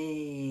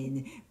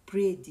 amen.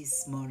 Pray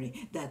this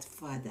morning that,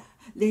 Father,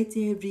 let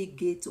every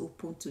gate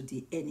open to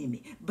the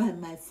enemy by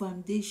my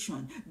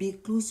foundation be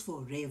closed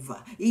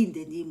forever, in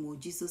the name of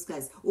Jesus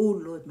Christ. Oh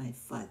Lord, my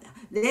Father,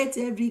 let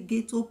every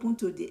gate open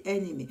to the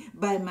enemy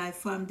by my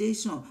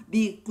foundation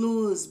be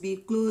closed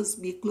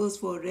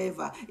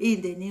forever,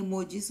 in the name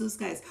of Jesus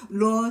Christ.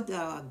 Lord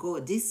our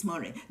God, this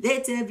morning,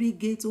 let every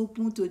gate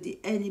open to the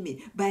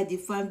enemy by the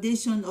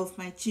foundation of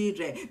my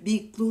children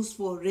be closed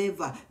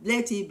forever.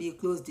 Let it be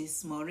closed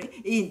this morning,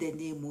 in the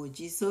name of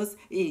Jesus,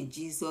 in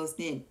Jesus'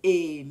 name,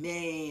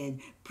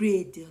 amen.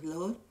 Pray, dear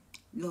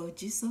Lord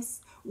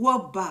Jesus,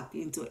 walk back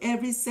into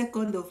every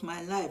second of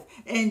my life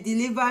and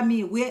deliver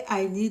me where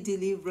I need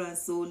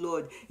deliverance, oh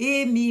Lord.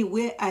 Heal me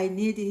where I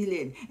need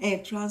healing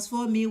and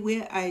transform me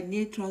where I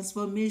need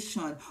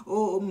transformation,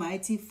 oh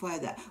Almighty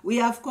Father. We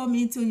have come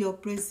into your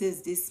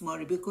presence this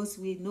morning because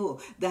we know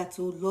that,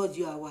 oh Lord,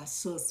 you are our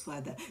source,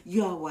 Father.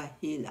 You are our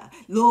healer.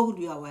 Lord,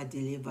 you are our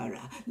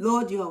deliverer.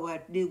 Lord, you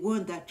are the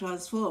one that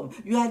transforms.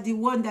 You are the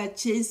one that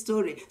changes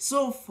story.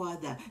 So,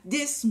 Father,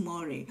 this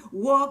morning,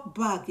 walk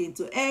back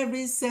into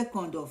every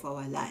second of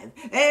our life,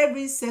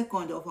 every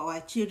second of our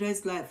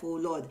children's life, oh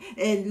Lord.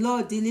 And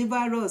Lord, deliver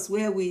us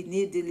where we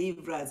need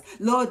deliverance.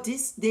 Lord,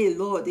 this day,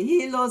 Lord,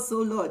 heal us,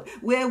 oh Lord,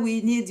 where we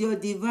need your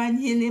divine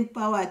healing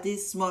power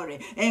this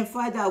morning. And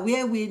Father,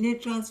 where we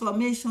need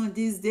transformation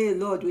this day,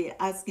 Lord, we're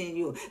asking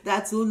you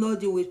that, oh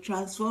Lord, you will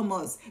transform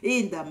us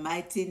in the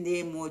mighty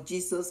name of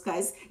Jesus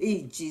Christ,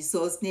 in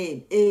Jesus'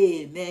 name,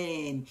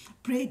 amen.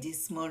 Pray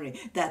this morning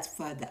that,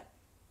 Father,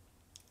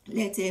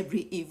 let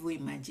every evil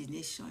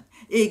imagination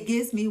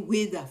against me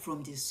wither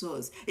from the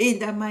source, in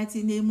the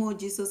mighty name of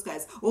Jesus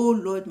Christ. Oh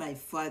Lord, my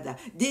Father,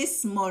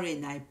 this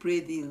morning I pray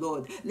thee,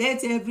 Lord,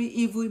 let every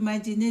evil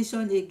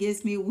imagination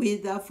against me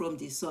wither from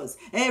the source.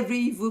 Every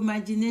evil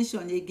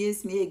imagination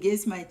against me,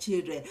 against my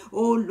children,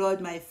 oh Lord,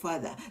 my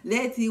Father,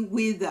 let it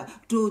wither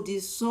to the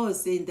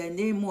source, in the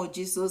name of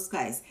Jesus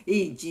Christ.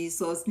 In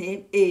Jesus'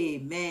 name,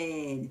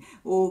 amen.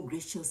 Oh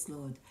gracious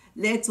Lord,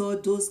 Let all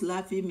those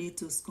laughing me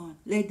to scorn,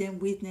 let them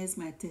witness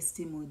my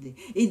testimony.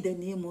 In the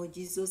name of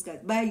Jesus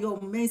Christ, by your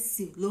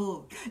mercy,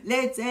 Lord,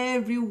 let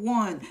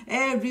everyone,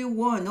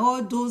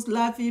 all those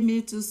laughing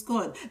me to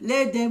scorn,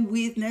 let them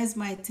witness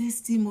my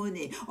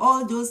testimony.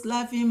 All those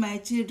laughing my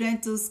children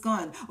to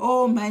scorn,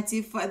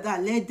 Almighty Father,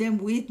 let them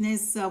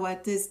witness our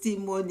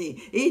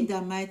testimony. In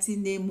the mighty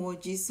name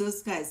of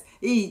Jesus Christ,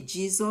 in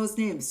Jesus'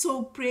 name.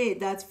 So pray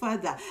that,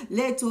 Father,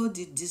 let all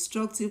the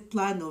destructive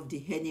plan of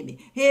the enemy,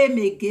 aim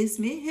against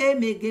me,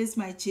 aim against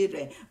my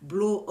children,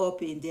 blow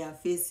up in their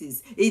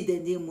faces. In the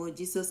name of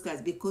Jesus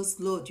Christ, because,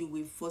 Lord, you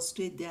will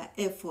frustrate their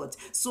effort.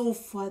 So,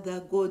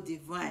 Father God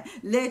divine,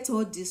 let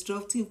all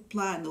destructive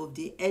plan of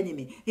the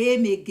enemy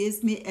aim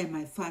against me and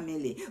my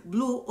family,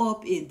 blow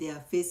up in their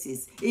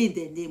faces. In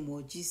the name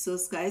of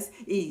Jesus Christ,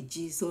 in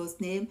Jesus'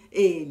 name,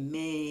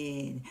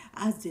 amen.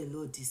 Ask the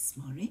Lord this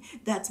morning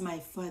that, my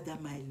Father,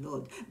 my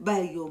Lord,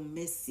 by your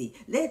mercy,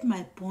 let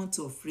my point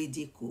of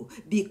ridicule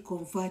be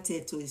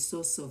converted to a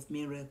source of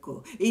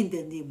miracle. In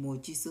the name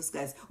of Jesus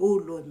Christ,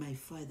 oh Lord, my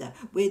Father,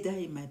 whether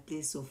in my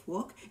place of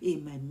work,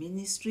 in my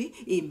ministry,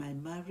 in my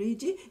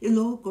marriage,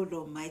 Lord God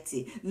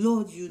Almighty,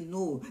 Lord, you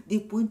know the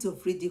point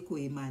of ridicule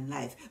in my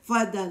life.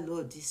 Father,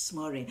 Lord, this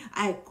morning,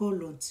 I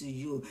call unto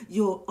you,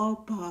 your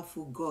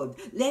all-powerful God.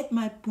 Let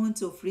my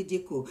point of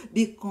ridicule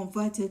be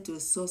converted to a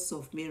source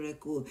of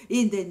miracle.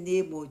 In the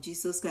name of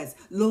Jesus Christ,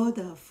 Lord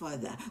our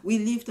Father, we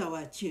lift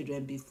our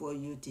children before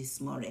you this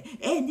morning.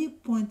 Any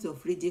point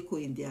of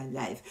ridicule in their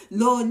life,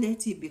 Lord,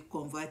 let it be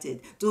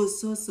converted to a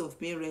source of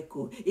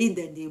miracle. In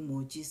the name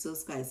of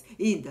Jesus Christ,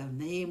 in the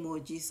name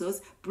of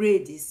Jesus,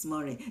 pray this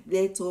morning.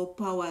 Let all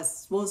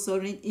powers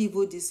sponsoring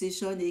evil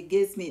decision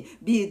against me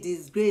be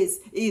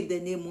disgraced. In the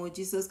name of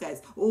Jesus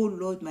Christ, oh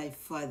Lord, my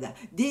Father,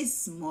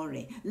 this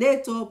morning,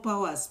 let all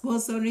powers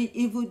sponsoring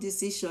evil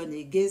decision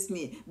against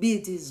me be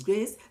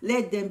disgraced.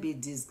 Let them be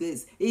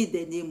disgraced. In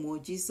the name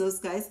of Jesus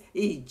Christ,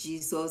 in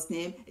Jesus'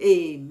 name,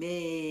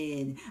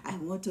 amen. I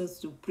want us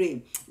to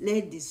pray.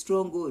 Let the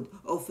stronghold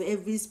of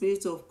every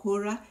spirit of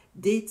Korah,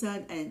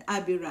 Dathan, and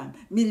Abiram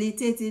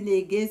militating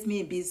against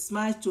me be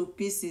smashed to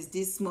pieces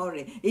this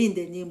morning. In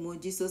the name of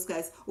Jesus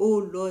Christ,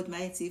 oh Lord,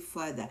 mighty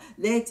Father,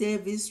 let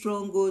every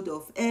stronghold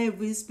of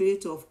every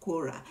spirit of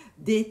Korah,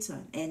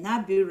 Dathan, and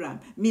Abiram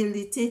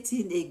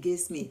militating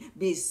against me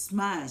be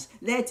smashed.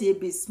 Let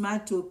it be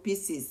smashed to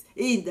pieces.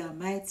 In the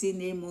mighty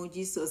name of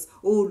Jesus,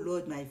 oh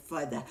Lord, my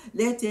Father,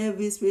 let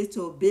every spirit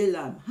of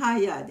Balaam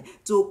hired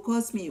to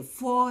cause me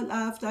fall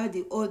after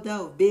the order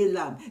of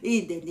Balaam.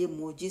 In the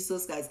name of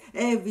Jesus Christ,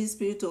 every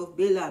spirit of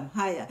Balaam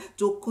hired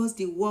to cause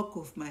the work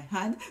of my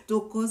hand,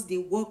 to cause the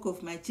work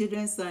of my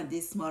children's hand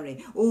this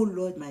morning. Oh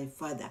Lord, my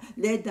Father,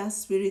 let that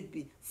spirit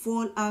be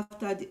fall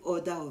after the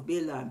order of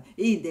Balaam.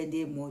 In the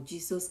name of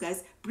Jesus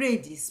Christ, pray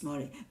this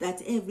morning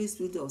that every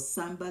spirit of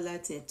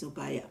Sanballat and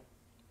Tobiah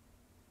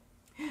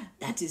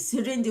that is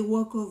hindering the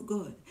work of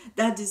God,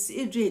 that is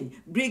hindering,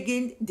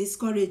 bringing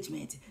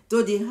discouragement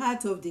to the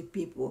heart of the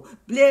people,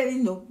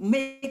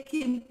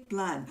 making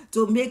plan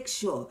to make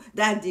sure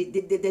that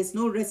there's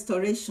no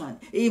restoration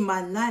in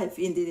my life,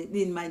 in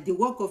the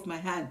work of my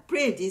hand.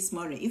 Pray this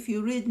morning. If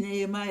you read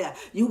Nehemiah,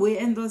 you will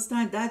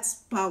understand that's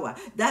power.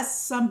 That's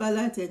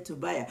Sanballat and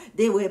Tobiah.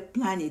 They were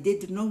planning. They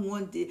did not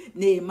want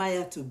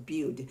Nehemiah to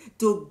rebuild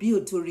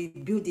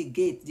the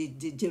gate,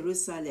 the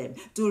Jerusalem,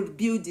 to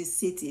rebuild the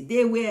city.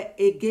 They were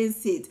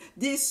against it.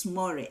 This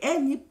morning,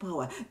 any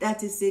power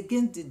that is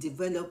against the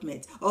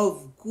development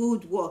of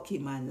good work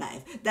in my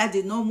life, that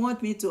did not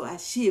want me to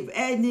achieve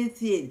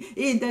anything,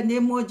 in the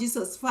name of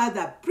Jesus,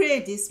 Father,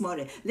 pray this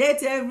morning.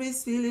 Let every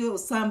spirit of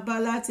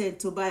Sanballat and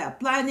Tobiah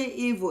planning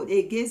evil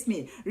against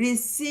me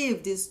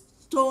receive this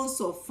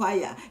stones of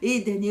fire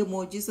in the name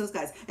of Jesus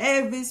Christ.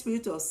 Every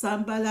spirit of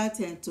Sanballat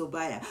and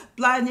Tobiah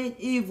planning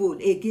evil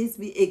against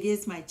me,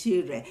 against my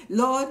children,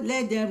 Lord,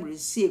 let them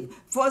receive,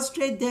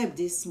 frustrate them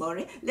this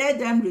morning. Let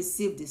them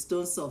receive the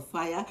stones of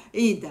fire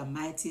in the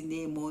mighty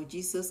name of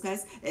Jesus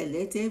Christ. And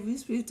let every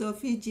spirit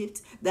of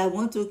Egypt that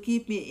want to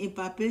keep me in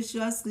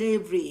perpetual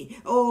slavery,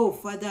 oh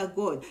Father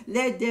God,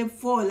 let them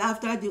fall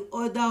after the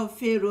order of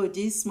Pharaoh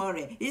this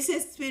morning. It's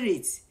a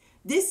spirit.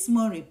 This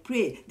morning,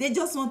 pray. They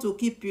just want to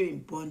keep you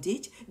in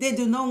bondage. They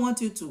do not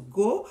want you to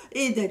go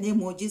in the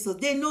name of Jesus.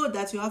 They know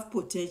that you have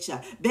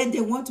potential, but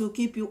they want to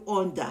keep you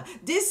under.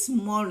 This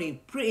morning,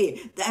 pray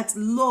that,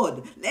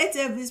 Lord, let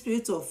every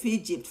spirit of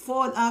Egypt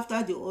fall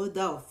after the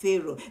order of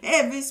Pharaoh.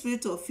 Every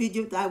spirit of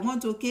Egypt that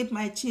want to keep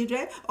my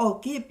children or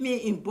keep me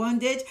in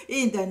bondage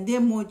in the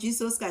name of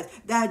Jesus Christ,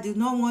 that do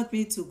not want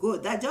me to go,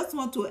 that just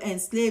want to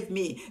enslave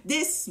me.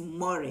 This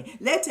morning,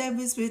 let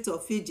every spirit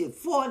of Egypt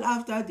fall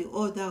after the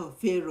order of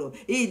Pharaoh.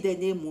 In the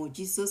name of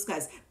Jesus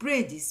Christ,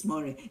 pray this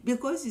morning,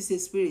 because it's a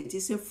spirit,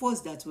 it's a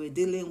force that we're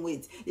dealing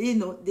with.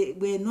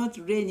 We're not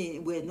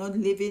reigning, we're not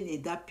living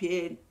in that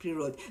period,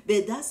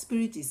 but that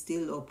spirit is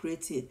still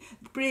operating.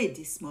 Pray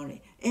this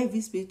morning,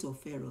 every spirit of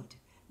Pharaoh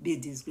be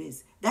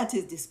disgraced. That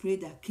is the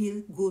spirit that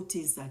kills good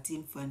things at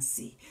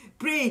infancy.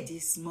 Pray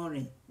this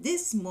morning,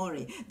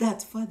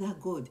 that Father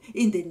God,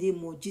 in the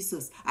name of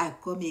Jesus, I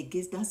come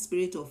against that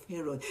spirit of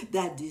Herod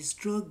that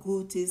destroy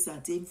good things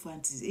at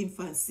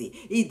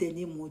infancy. In the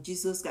name of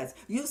Jesus Christ,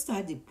 you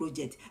start the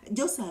project.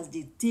 Just as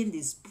the thing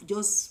is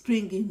just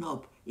springing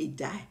up, it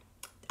die.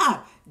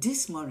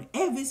 This morning,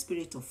 every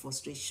spirit of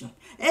frustration,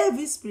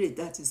 every spirit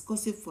that is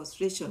causing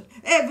frustration,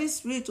 every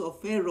spirit of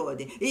error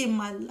in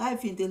my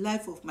life, in the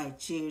life of my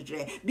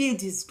children, be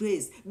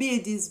disgraced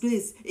in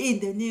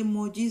the name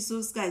of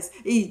Jesus Christ,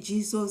 in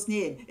Jesus'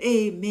 name,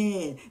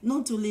 amen.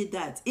 Not only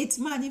that, it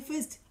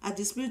manifests at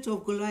the spirit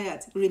of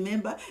Goliath.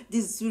 Remember,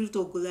 this spirit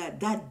of Goliath,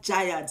 that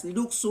giant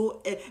looks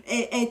so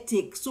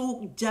hectic,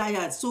 so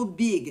giant, so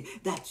big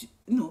that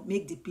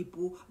make the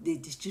people, the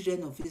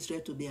children of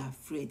Israel to be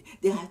afraid.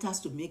 The heart has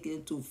to make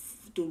them to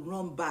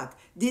run back.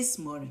 This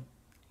morning,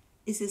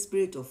 it's a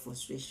spirit of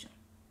frustration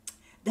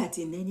that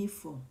in any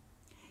form,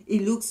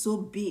 it looks so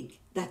big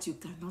that you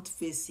cannot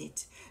face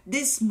it.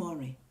 This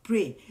morning,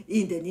 pray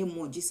in the name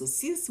of Jesus.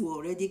 Since we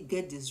already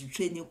get this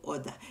training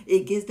order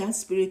against that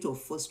spirit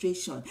of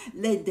frustration,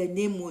 let the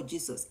name of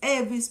Jesus,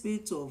 every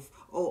spirit of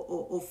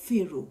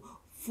Pharaoh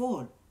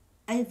fall.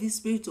 Every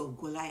spirit of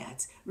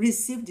Goliath,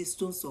 receive the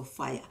stones of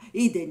fire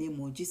in the name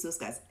of Jesus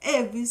Christ.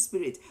 Every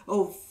spirit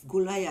of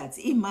Goliath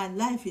in my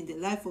life, in the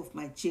life of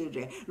my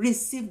children,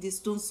 receive the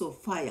stones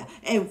of fire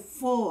and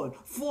fall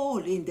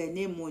in the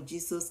name of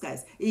Jesus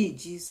Christ. In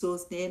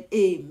Jesus' name,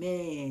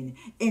 amen.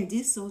 And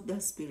this other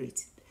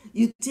spirit,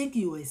 you think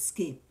you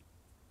escape,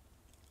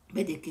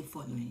 but they keep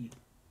following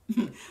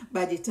you.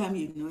 By the time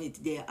you know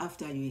it, they are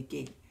after you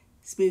again.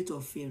 Spirit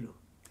of Pharaoh,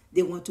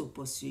 they want to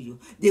pursue you.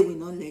 They will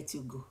not let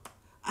you go.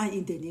 And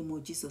in the name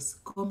of Jesus,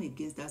 come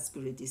against that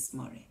spirit this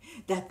morning.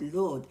 That,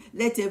 Lord,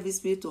 let every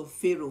spirit of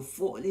Pharaoh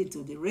fall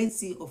into the Red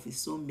Sea of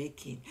his own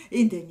making.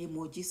 In the name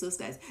of Jesus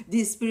Christ,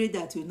 the spirit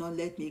that will not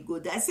let me go,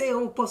 that say,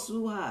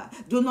 pursue her,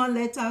 do not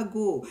let her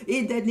go.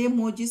 In the name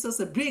of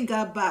Jesus, bring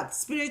her back.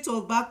 Spirit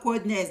of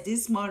backwardness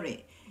this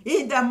morning.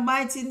 In the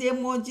mighty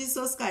name of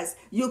Jesus Christ,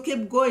 you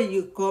keep going,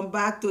 you come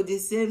back to the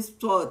same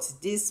spot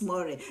this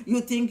morning.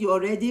 You think you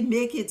already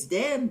make it,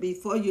 then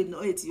before you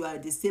know it, you are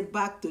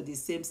back to the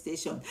same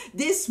station.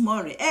 This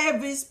morning,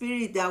 every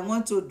spirit that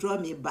want to draw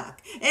me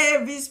back,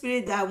 every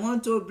spirit that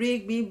want to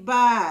bring me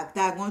back,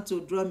 that want to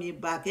draw me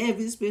back,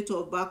 every spirit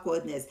of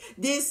backwardness,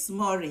 this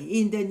morning,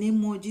 in the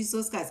name of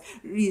Jesus Christ,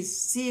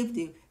 receive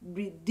the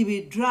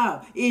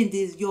withdraw in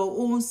this your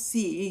own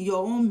sea, in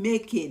your own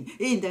making,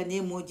 in the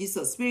name of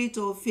Jesus. Spirit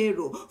of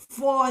Pharaoh,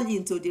 fall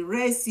into the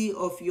Red Sea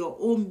of your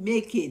own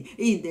making,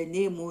 in the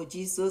name of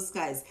Jesus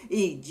Christ.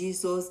 In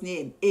Jesus'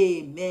 name,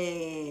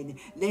 amen.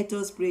 Let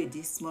us pray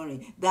this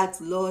morning that,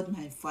 Lord,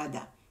 my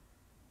Father,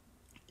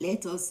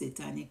 let all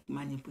satanic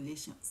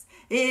manipulations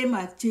aim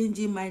at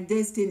changing my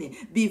destiny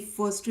be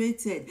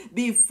frustrated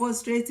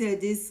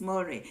this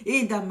morning,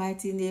 in the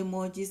mighty name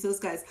of Jesus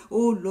Christ.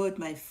 Oh Lord,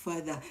 my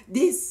Father,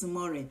 this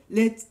morning,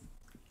 let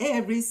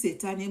every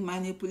satanic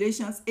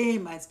manipulations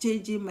aim at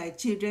changing my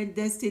children's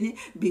destiny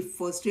be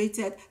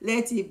frustrated.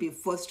 Let it be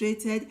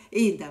frustrated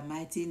in the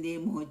mighty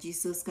name of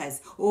Jesus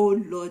Christ. Oh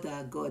Lord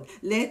our God,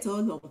 let all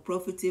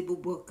unprofitable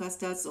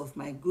broadcasters of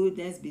my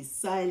goodness be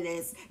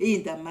silenced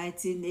in the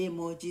mighty name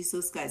of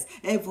Jesus Christ.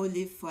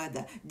 Heavenly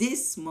Father,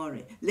 this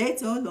morning,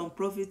 let all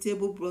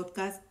unprofitable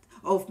broadcasters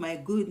of my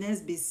goodness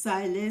be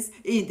silenced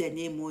in the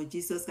name of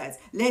Jesus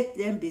Christ. Let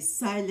them be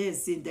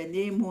silenced in the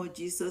name of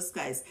Jesus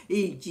Christ.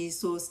 In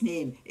Jesus'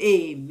 name,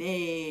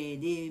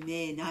 amen,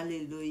 amen,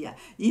 hallelujah.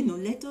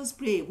 Let us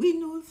pray. We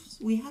know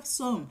we have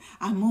some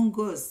among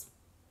us.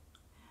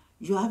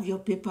 You have your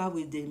paper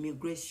with the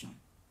immigration.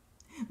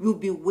 We'll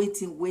be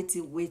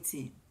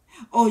waiting.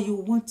 Or you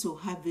want to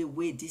have a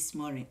way this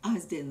morning.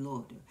 Ask the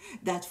Lord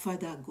that,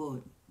 Father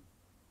God,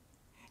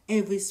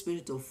 every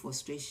spirit of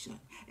frustration,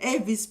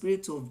 every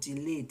spirit of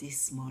delay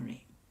this morning,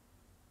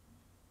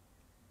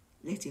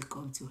 let it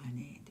come to an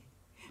end.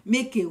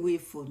 Make a way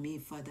for me,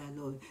 Father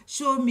Lord.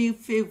 Show me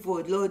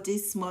favor, Lord,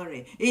 this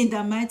morning. In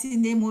the mighty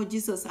name of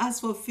Jesus,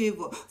 ask for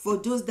favor for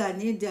those that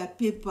need their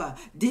paper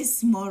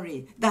this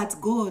morning, that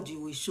God,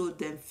 you will show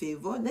them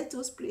favor. Let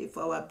us pray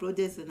for our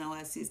brothers and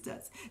our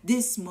sisters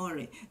this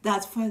morning,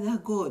 that Father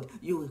God,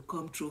 you will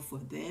come through for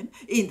them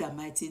in the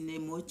mighty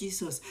name of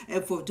Jesus.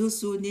 And for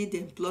those who need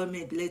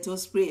employment, let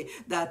us pray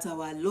that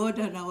our Lord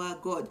and our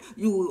God,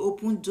 you will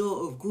open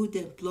door of good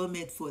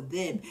employment for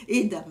them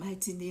in the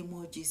mighty name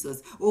of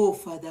Jesus. Oh,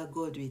 Father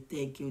God, we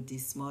thank you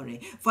this morning.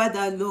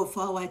 Father, Lord,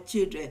 for our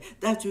children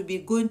that will be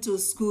going to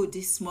school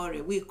this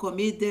morning, we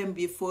commit them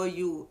before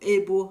you,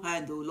 able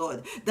hand, oh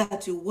Lord,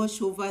 that you watch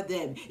over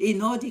them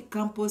in all the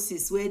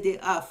campuses where they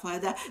are,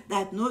 Father,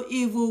 that no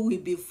evil will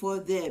befall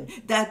them,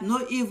 that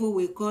no evil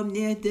will come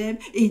near them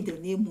in the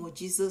name of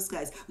Jesus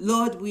Christ.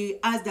 Lord, we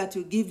ask that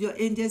you give your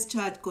angels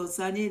charge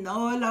concerning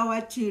all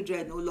our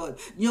children, oh Lord,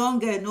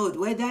 young and old,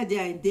 whether they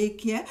are in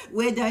daycare,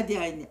 whether they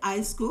are in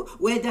high school,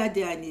 whether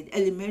they are in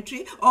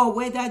elementary, or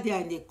whether whether they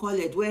are in the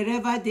college,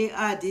 wherever they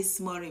are this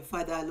morning,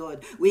 Father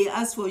Lord, we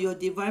ask for your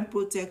divine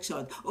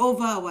protection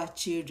over our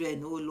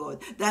children, oh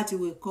Lord, that you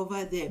will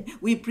cover them.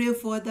 We pray,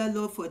 Father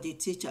Lord, for the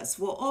teachers,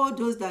 for all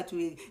those that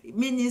will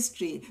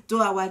ministry to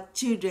our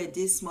children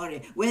this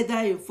morning, whether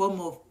in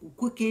form of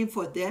cooking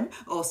for them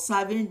or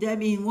serving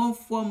them in one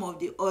form or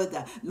the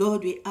other.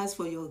 Lord, we ask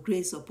for your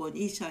grace upon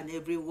each and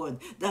every one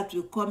that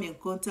will come in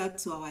contact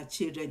to our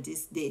children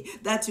this day,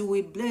 that you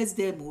will bless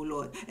them, oh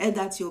Lord, and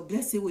that your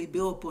blessing will be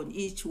upon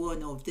each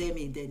one of them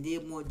in the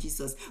name of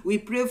Jesus. We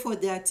pray for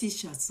their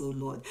teachers, oh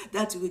Lord,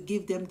 that you will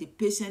give them the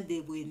patience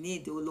they will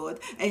need, oh Lord,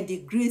 and the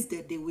grace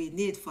that they will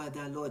need,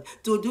 Father Lord,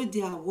 to do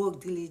their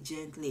work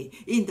diligently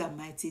in the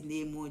mighty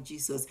name of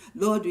Jesus.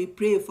 Lord, we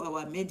pray for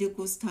our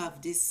medical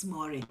staff this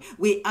morning.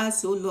 We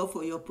ask, oh Lord,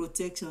 for your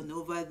protection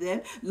over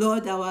them.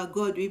 Lord, our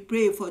God, we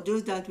pray for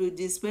those that will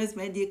dispense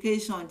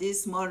medication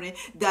this morning,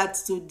 that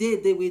today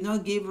they will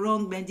not give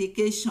wrong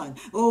medication.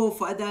 Oh,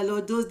 Father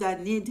Lord, those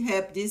that need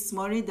help this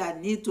morning, that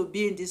need to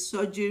be in the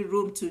surgery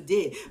room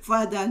today,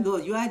 Father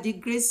Lord, you are the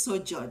great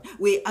surgeon.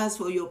 We ask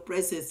for your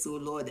presence, oh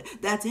Lord,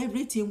 that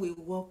everything will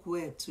work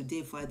well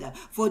today, Father,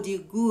 for the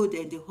good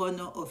and the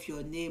honor of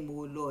your name,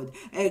 oh Lord.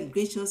 And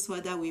gracious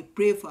Father, we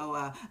pray for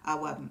our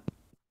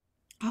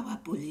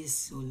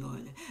police, oh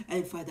Lord,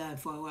 and Father,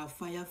 for our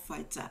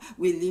firefighter,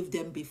 we leave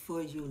them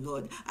before you,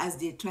 Lord, as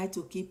they try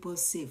to keep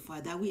us safe.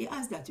 Father, we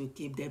ask that you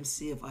keep them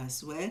safe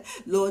as well.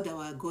 Lord,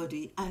 our God,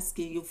 we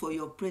asking you for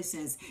your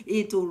presence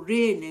to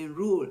reign and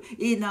rule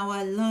in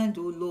our land,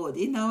 oh Lord,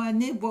 in our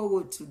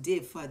neighborhood today,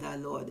 Father,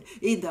 Lord,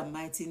 in the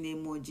mighty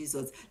name of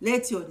Jesus.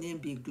 Let your name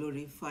be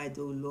glorified,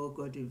 oh Lord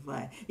God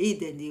divine, in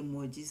the name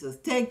of Jesus.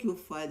 Thank you,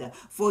 Father,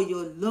 for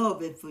your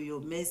love and for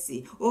your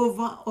mercy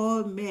over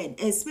all men,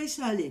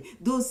 especially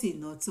those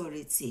in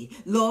authority.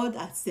 Lord,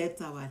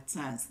 accept our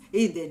thanks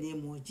in the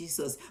name of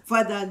Jesus.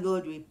 Father,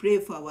 Lord, we pray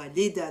for our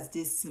leaders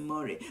this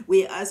morning.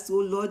 We ask, oh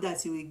Lord,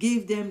 that you will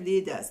give them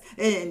leaders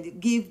and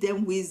give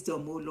them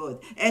wisdom, oh Lord,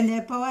 and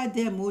empower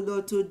them, oh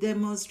Lord, to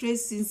demonstrate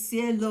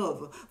sincere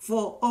love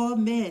for all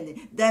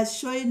men, that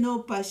showing no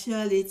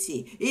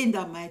partiality in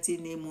the mighty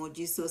name of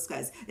Jesus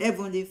Christ.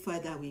 Heavenly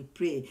Father, we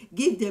pray,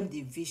 give them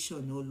the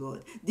vision, oh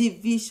Lord, the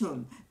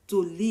vision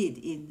to lead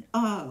in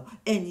awe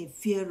and in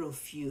fear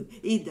of you,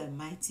 in the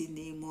mighty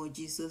name of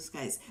Jesus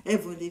Christ.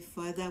 Heavenly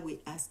Father, we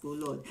ask, oh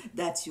Lord,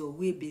 that your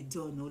will be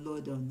done, oh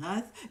Lord, on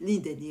earth,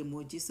 in the name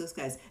of Jesus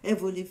Christ.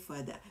 Heavenly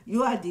Father,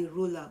 you are the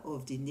ruler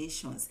of the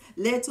nations.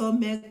 Let all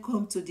men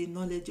come to the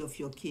knowledge of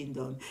your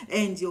kingdom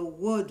and your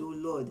word, oh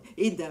Lord,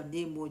 in the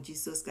name of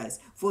Jesus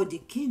Christ. For the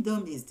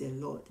kingdom is the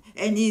Lord,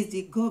 and he is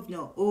the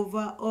governor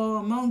over all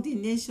among the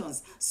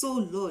nations. So,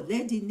 Lord,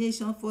 let the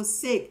nation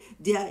forsake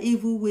their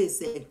evil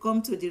ways and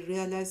come to the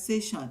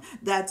realization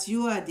that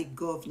you are the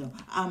governor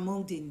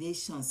among the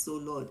nations, so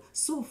Lord.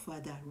 So,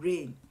 Father,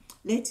 reign.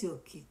 Let your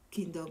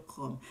kingdom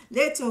come.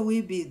 Let your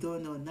will be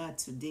done on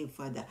earth today,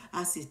 Father,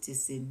 as it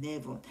is in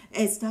heaven.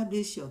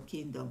 Establish your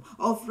kingdom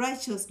of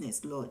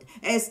righteousness, Lord.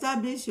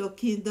 Establish your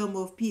kingdom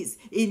of peace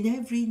in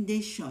every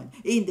nation,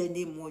 in the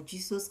name of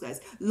Jesus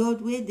Christ. Lord,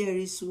 where there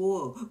is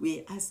war,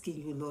 we're asking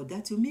you, Lord,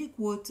 that you make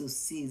war to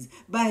cease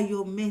by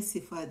your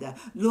mercy, Father.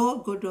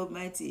 Lord God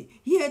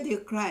Almighty, hear the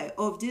cry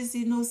of these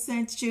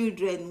innocent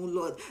children, oh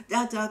Lord,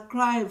 that are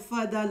crying,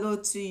 Father,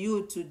 Lord, to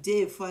you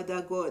today,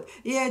 Father God.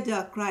 Hear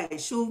their cry.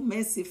 Show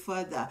mercy,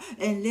 Father,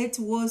 and let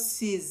war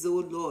cease, O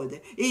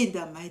Lord, in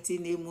the mighty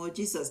name of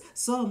Jesus.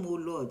 Some, O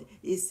Lord,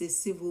 is a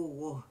civil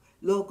war,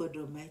 Lord God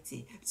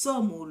Almighty.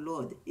 Some, oh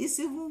Lord, it's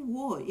even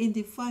war in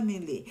the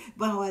family.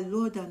 But our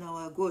Lord and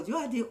our God, you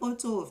are the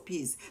author of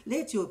peace.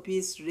 Let your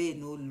peace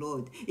reign, oh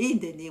Lord, in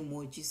the name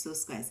of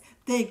Jesus Christ.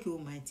 Thank you,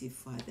 mighty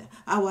Father,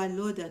 our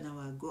Lord and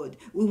our God.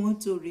 We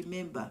want to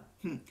remember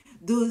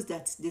those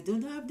that they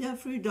don't have their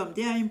freedom.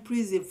 They are in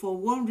prison for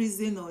one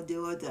reason or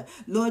the other.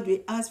 Lord,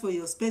 we ask for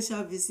your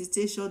special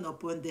visitation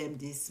upon them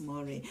this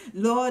morning.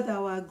 Lord,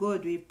 our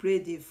God, we pray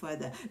thee,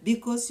 Father,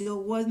 because your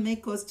word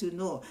make us to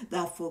know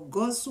that for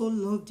God so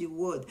loved the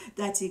world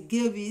that he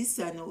gave his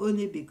and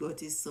only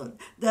begotten Son,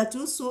 that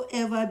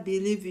whosoever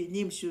believe in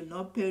him should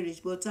not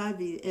perish but have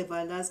the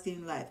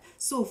everlasting life.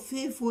 So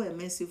faithful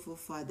and merciful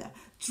Father,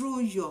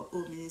 through your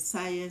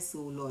omniscience,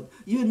 O Lord,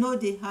 you know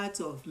the heart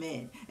of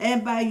men,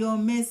 and by your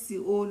mercy,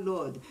 O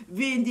Lord,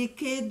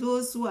 vindicate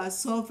those who are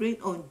suffering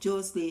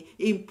unjustly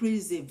in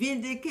prison.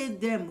 Vindicate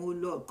them, O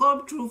Lord.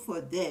 Come through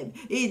for them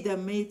in the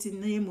mighty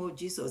name of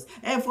Jesus.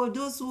 And for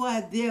those who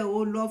are there, O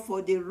Lord,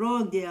 for the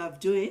wrong they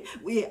have done,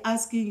 we are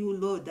asking you,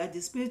 Lord, that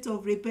the spirit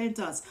of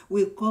repentance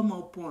will come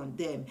upon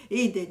them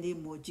in the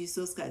name of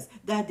Jesus Christ,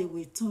 that they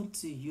will turn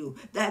to you,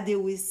 that they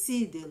will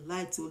see the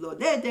light, O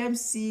Lord. Let them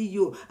see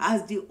you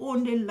as the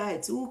only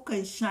light who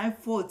can shine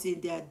forth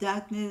in their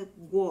darkness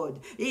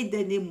world in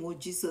the name of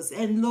Jesus. Jesus.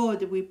 And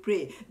Lord, we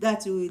pray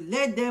that you will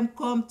let them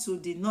come to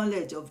the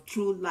knowledge of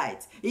true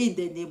light in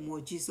the name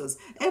of Jesus.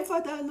 And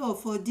Father, Lord,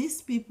 for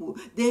these people,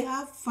 they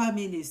have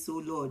families,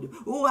 oh Lord,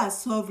 who are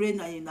suffering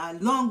and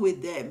along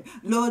with them.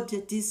 Lord,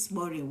 this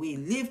morning we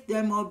lift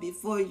them up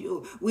before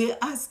you. We're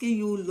asking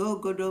you,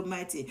 Lord God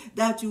Almighty,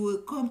 that you will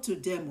come to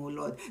them, oh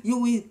Lord. You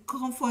will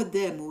comfort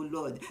them, oh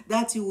Lord,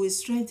 that you will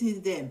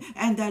strengthen them,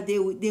 and that they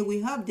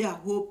will have their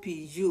hope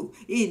in you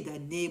in the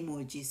name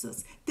of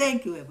Jesus.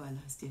 Thank you,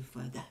 everlasting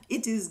Father.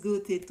 It is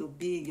good to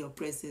be in your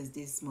presence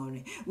this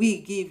morning.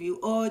 We give you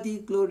all the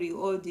glory,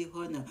 all the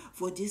honor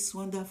for this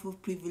wonderful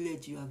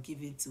privilege you have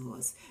given to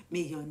us.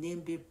 May your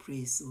name be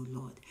praised, O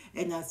Lord.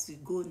 And as we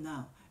go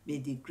now, may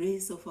the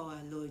grace of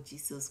our Lord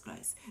Jesus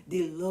Christ,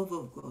 the love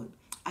of God,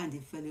 and the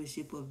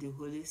fellowship of the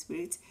Holy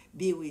Spirit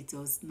be with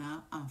us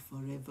now and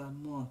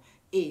forevermore.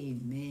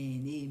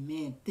 Amen.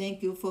 Amen.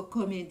 Thank you for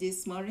coming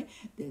this morning.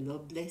 The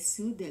Lord bless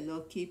you. The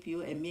Lord keep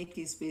you and make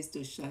his face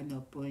to shine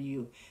upon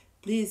you.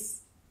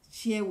 Please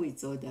share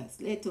with others.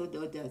 Let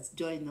others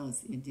join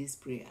us in this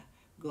prayer.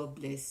 God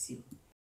bless you.